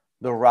the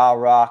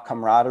rah-rah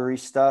camaraderie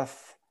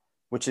stuff,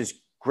 which is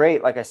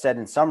great, like I said,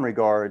 in some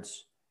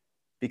regards,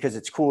 because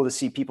it's cool to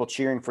see people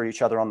cheering for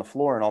each other on the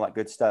floor and all that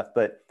good stuff.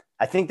 But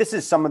I think this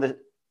is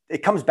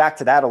it comes back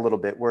to that a little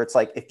bit, where it's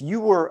like, if you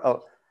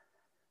were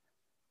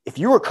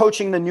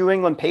coaching the New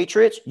England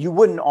Patriots, you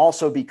wouldn't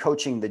also be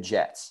coaching the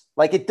Jets.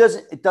 Like it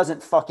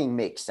doesn't fucking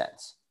make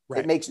sense.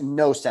 Right. It makes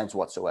no sense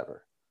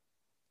whatsoever.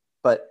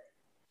 But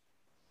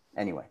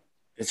anyway,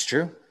 it's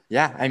true.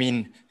 Yeah. I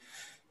mean,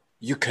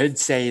 you could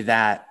say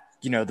that,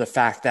 the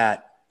fact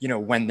that,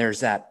 when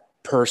there's that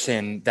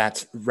person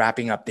that's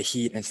wrapping up the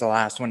heat and it's the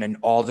last one and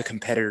all the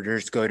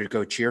competitors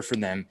go cheer for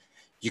them,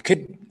 you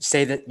could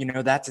say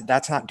that,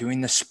 that's not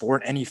doing the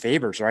sport any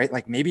favors, right?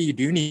 Like maybe you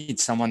do need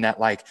someone that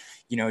like,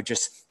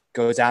 just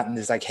goes out and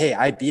is like, hey,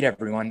 I beat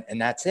everyone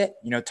and that's it,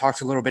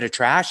 talks a little bit of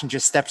trash and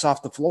just steps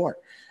off the floor.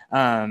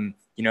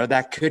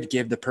 That could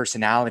give the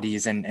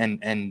personalities and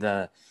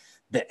the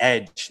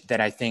edge that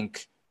I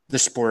think the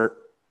sport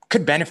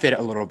could benefit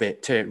a little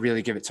bit to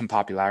really give it some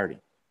popularity.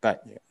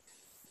 But,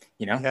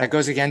 that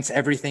goes against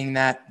everything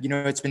that,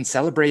 it's been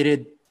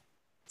celebrated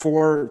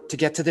to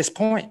get to this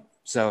point.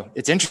 So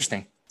it's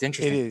interesting.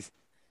 It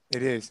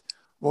is.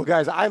 Well,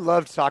 guys, I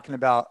loved talking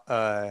about,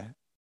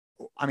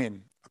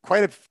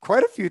 quite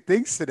a few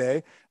things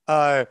today.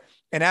 And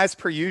as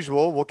per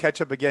usual, we'll catch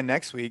up again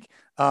next week.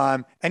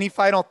 Any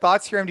final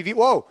thoughts here, MDV?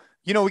 Whoa,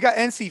 we got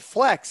NC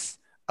Flex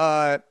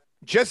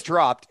just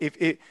dropped.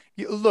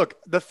 Look,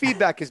 the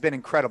feedback has been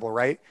incredible,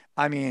 right?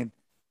 I mean,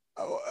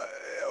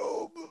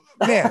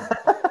 man,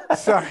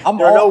 sorry. I'm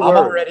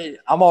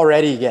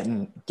already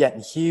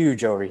getting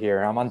huge over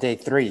here. I'm on day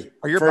 3.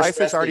 Are your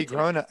biceps already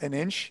grown an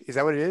inch? Is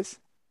that what it is?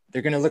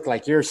 They're going to look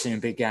like yours soon,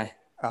 big guy.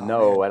 Oh,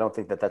 no, man. I don't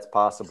think that's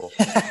possible.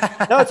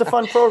 No, it's a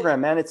fun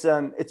program, man.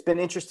 It's been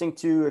interesting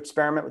to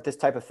experiment with this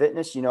type of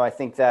fitness. I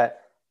think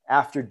that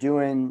after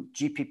doing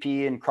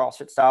GPP and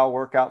CrossFit style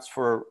workouts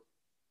for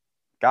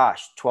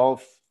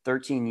 12,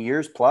 13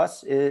 years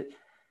plus,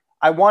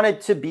 I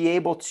wanted to be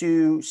able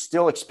to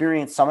still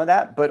experience some of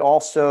that, but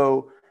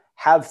also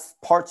have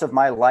parts of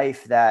my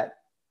life that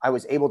I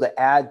was able to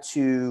add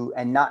to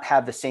and not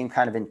have the same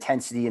kind of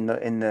intensity in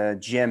the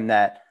gym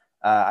that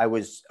I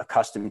was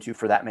accustomed to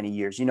for that many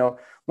years.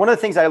 One of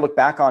the things I look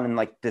back on in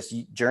like this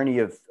journey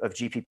of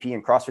GPP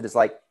and CrossFit is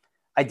like,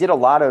 I did a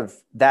lot of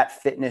that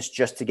fitness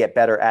just to get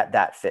better at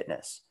that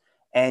fitness.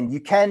 And you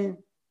can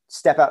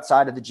step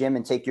outside of the gym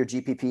and take your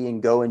GPP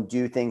and go and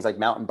do things like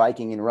mountain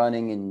biking and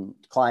running and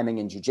climbing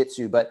and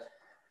jujitsu. But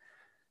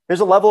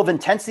there's a level of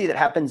intensity that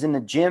happens in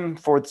the gym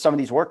for some of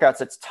these workouts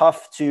that's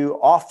tough to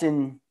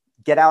often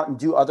get out and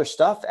do other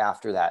stuff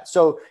after that.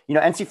 So,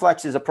 NC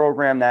Flex is a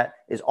program that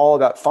is all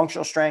about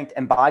functional strength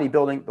and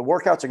bodybuilding. The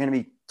workouts are going to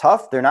be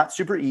tough. They're not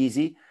super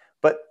easy,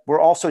 but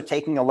we're also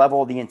taking a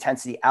level of the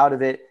intensity out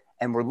of it.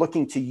 And we're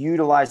looking to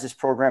utilize this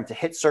program to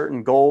hit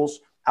certain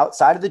goals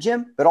outside of the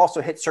gym, but also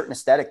hit certain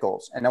aesthetic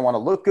goals. And I want to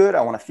look good. I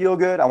want to feel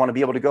good. I want to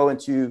be able to go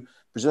into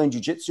Brazilian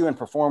Jiu-Jitsu and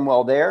perform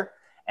well there.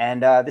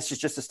 And this is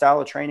just a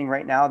style of training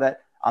right now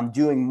that I'm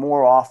doing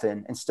more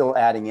often and still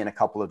adding in a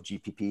couple of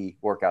GPP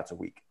workouts a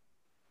week.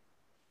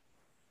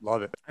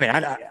 Love it. I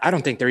mean, I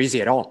don't think they're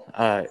easy at all.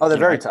 They're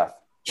very tough.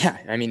 Yeah.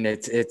 I mean,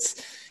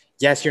 it's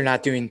yes, you're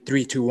not doing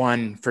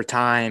 3-2-1 for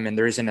time and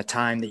there isn't a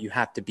time that you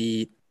have to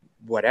beat,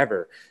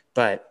 whatever.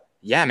 But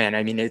yeah, man,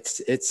 I mean,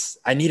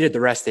 I needed the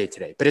rest day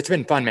today, but it's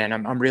been fun, man.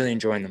 I'm really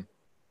enjoying them.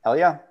 Hell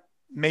yeah.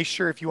 Make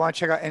sure if you want to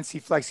check out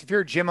NC Flex, if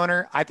you're a gym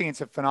owner, I think it's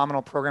a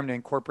phenomenal program to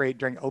incorporate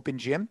during open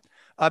gym.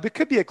 It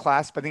could be a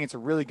class, but I think it's a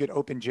really good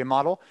open gym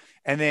model.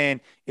 And then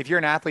if you're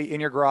an athlete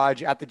in your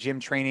garage at the gym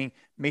training,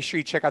 make sure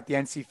you check out the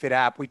NC Fit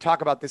app. We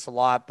talk about this a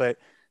lot, but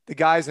the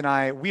guys and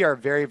I, we are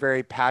very,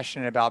 very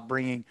passionate about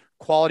bringing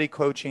quality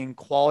coaching,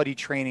 quality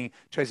training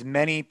to as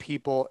many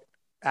people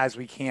as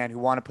we can who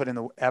want to put in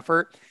the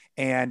effort.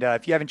 And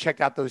if you haven't checked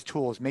out those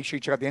tools, make sure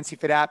you check out the NC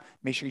Fit app.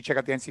 Make sure you check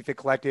out the NC Fit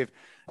Collective.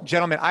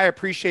 Gentlemen, I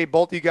appreciate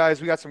both of you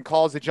guys. We got some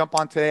calls to jump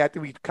on today. I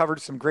think we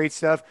covered some great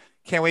stuff.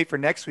 Can't wait for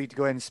next week to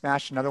go ahead and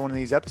smash another one of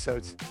these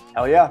episodes.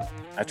 Hell yeah.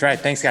 That's right.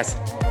 Thanks, guys.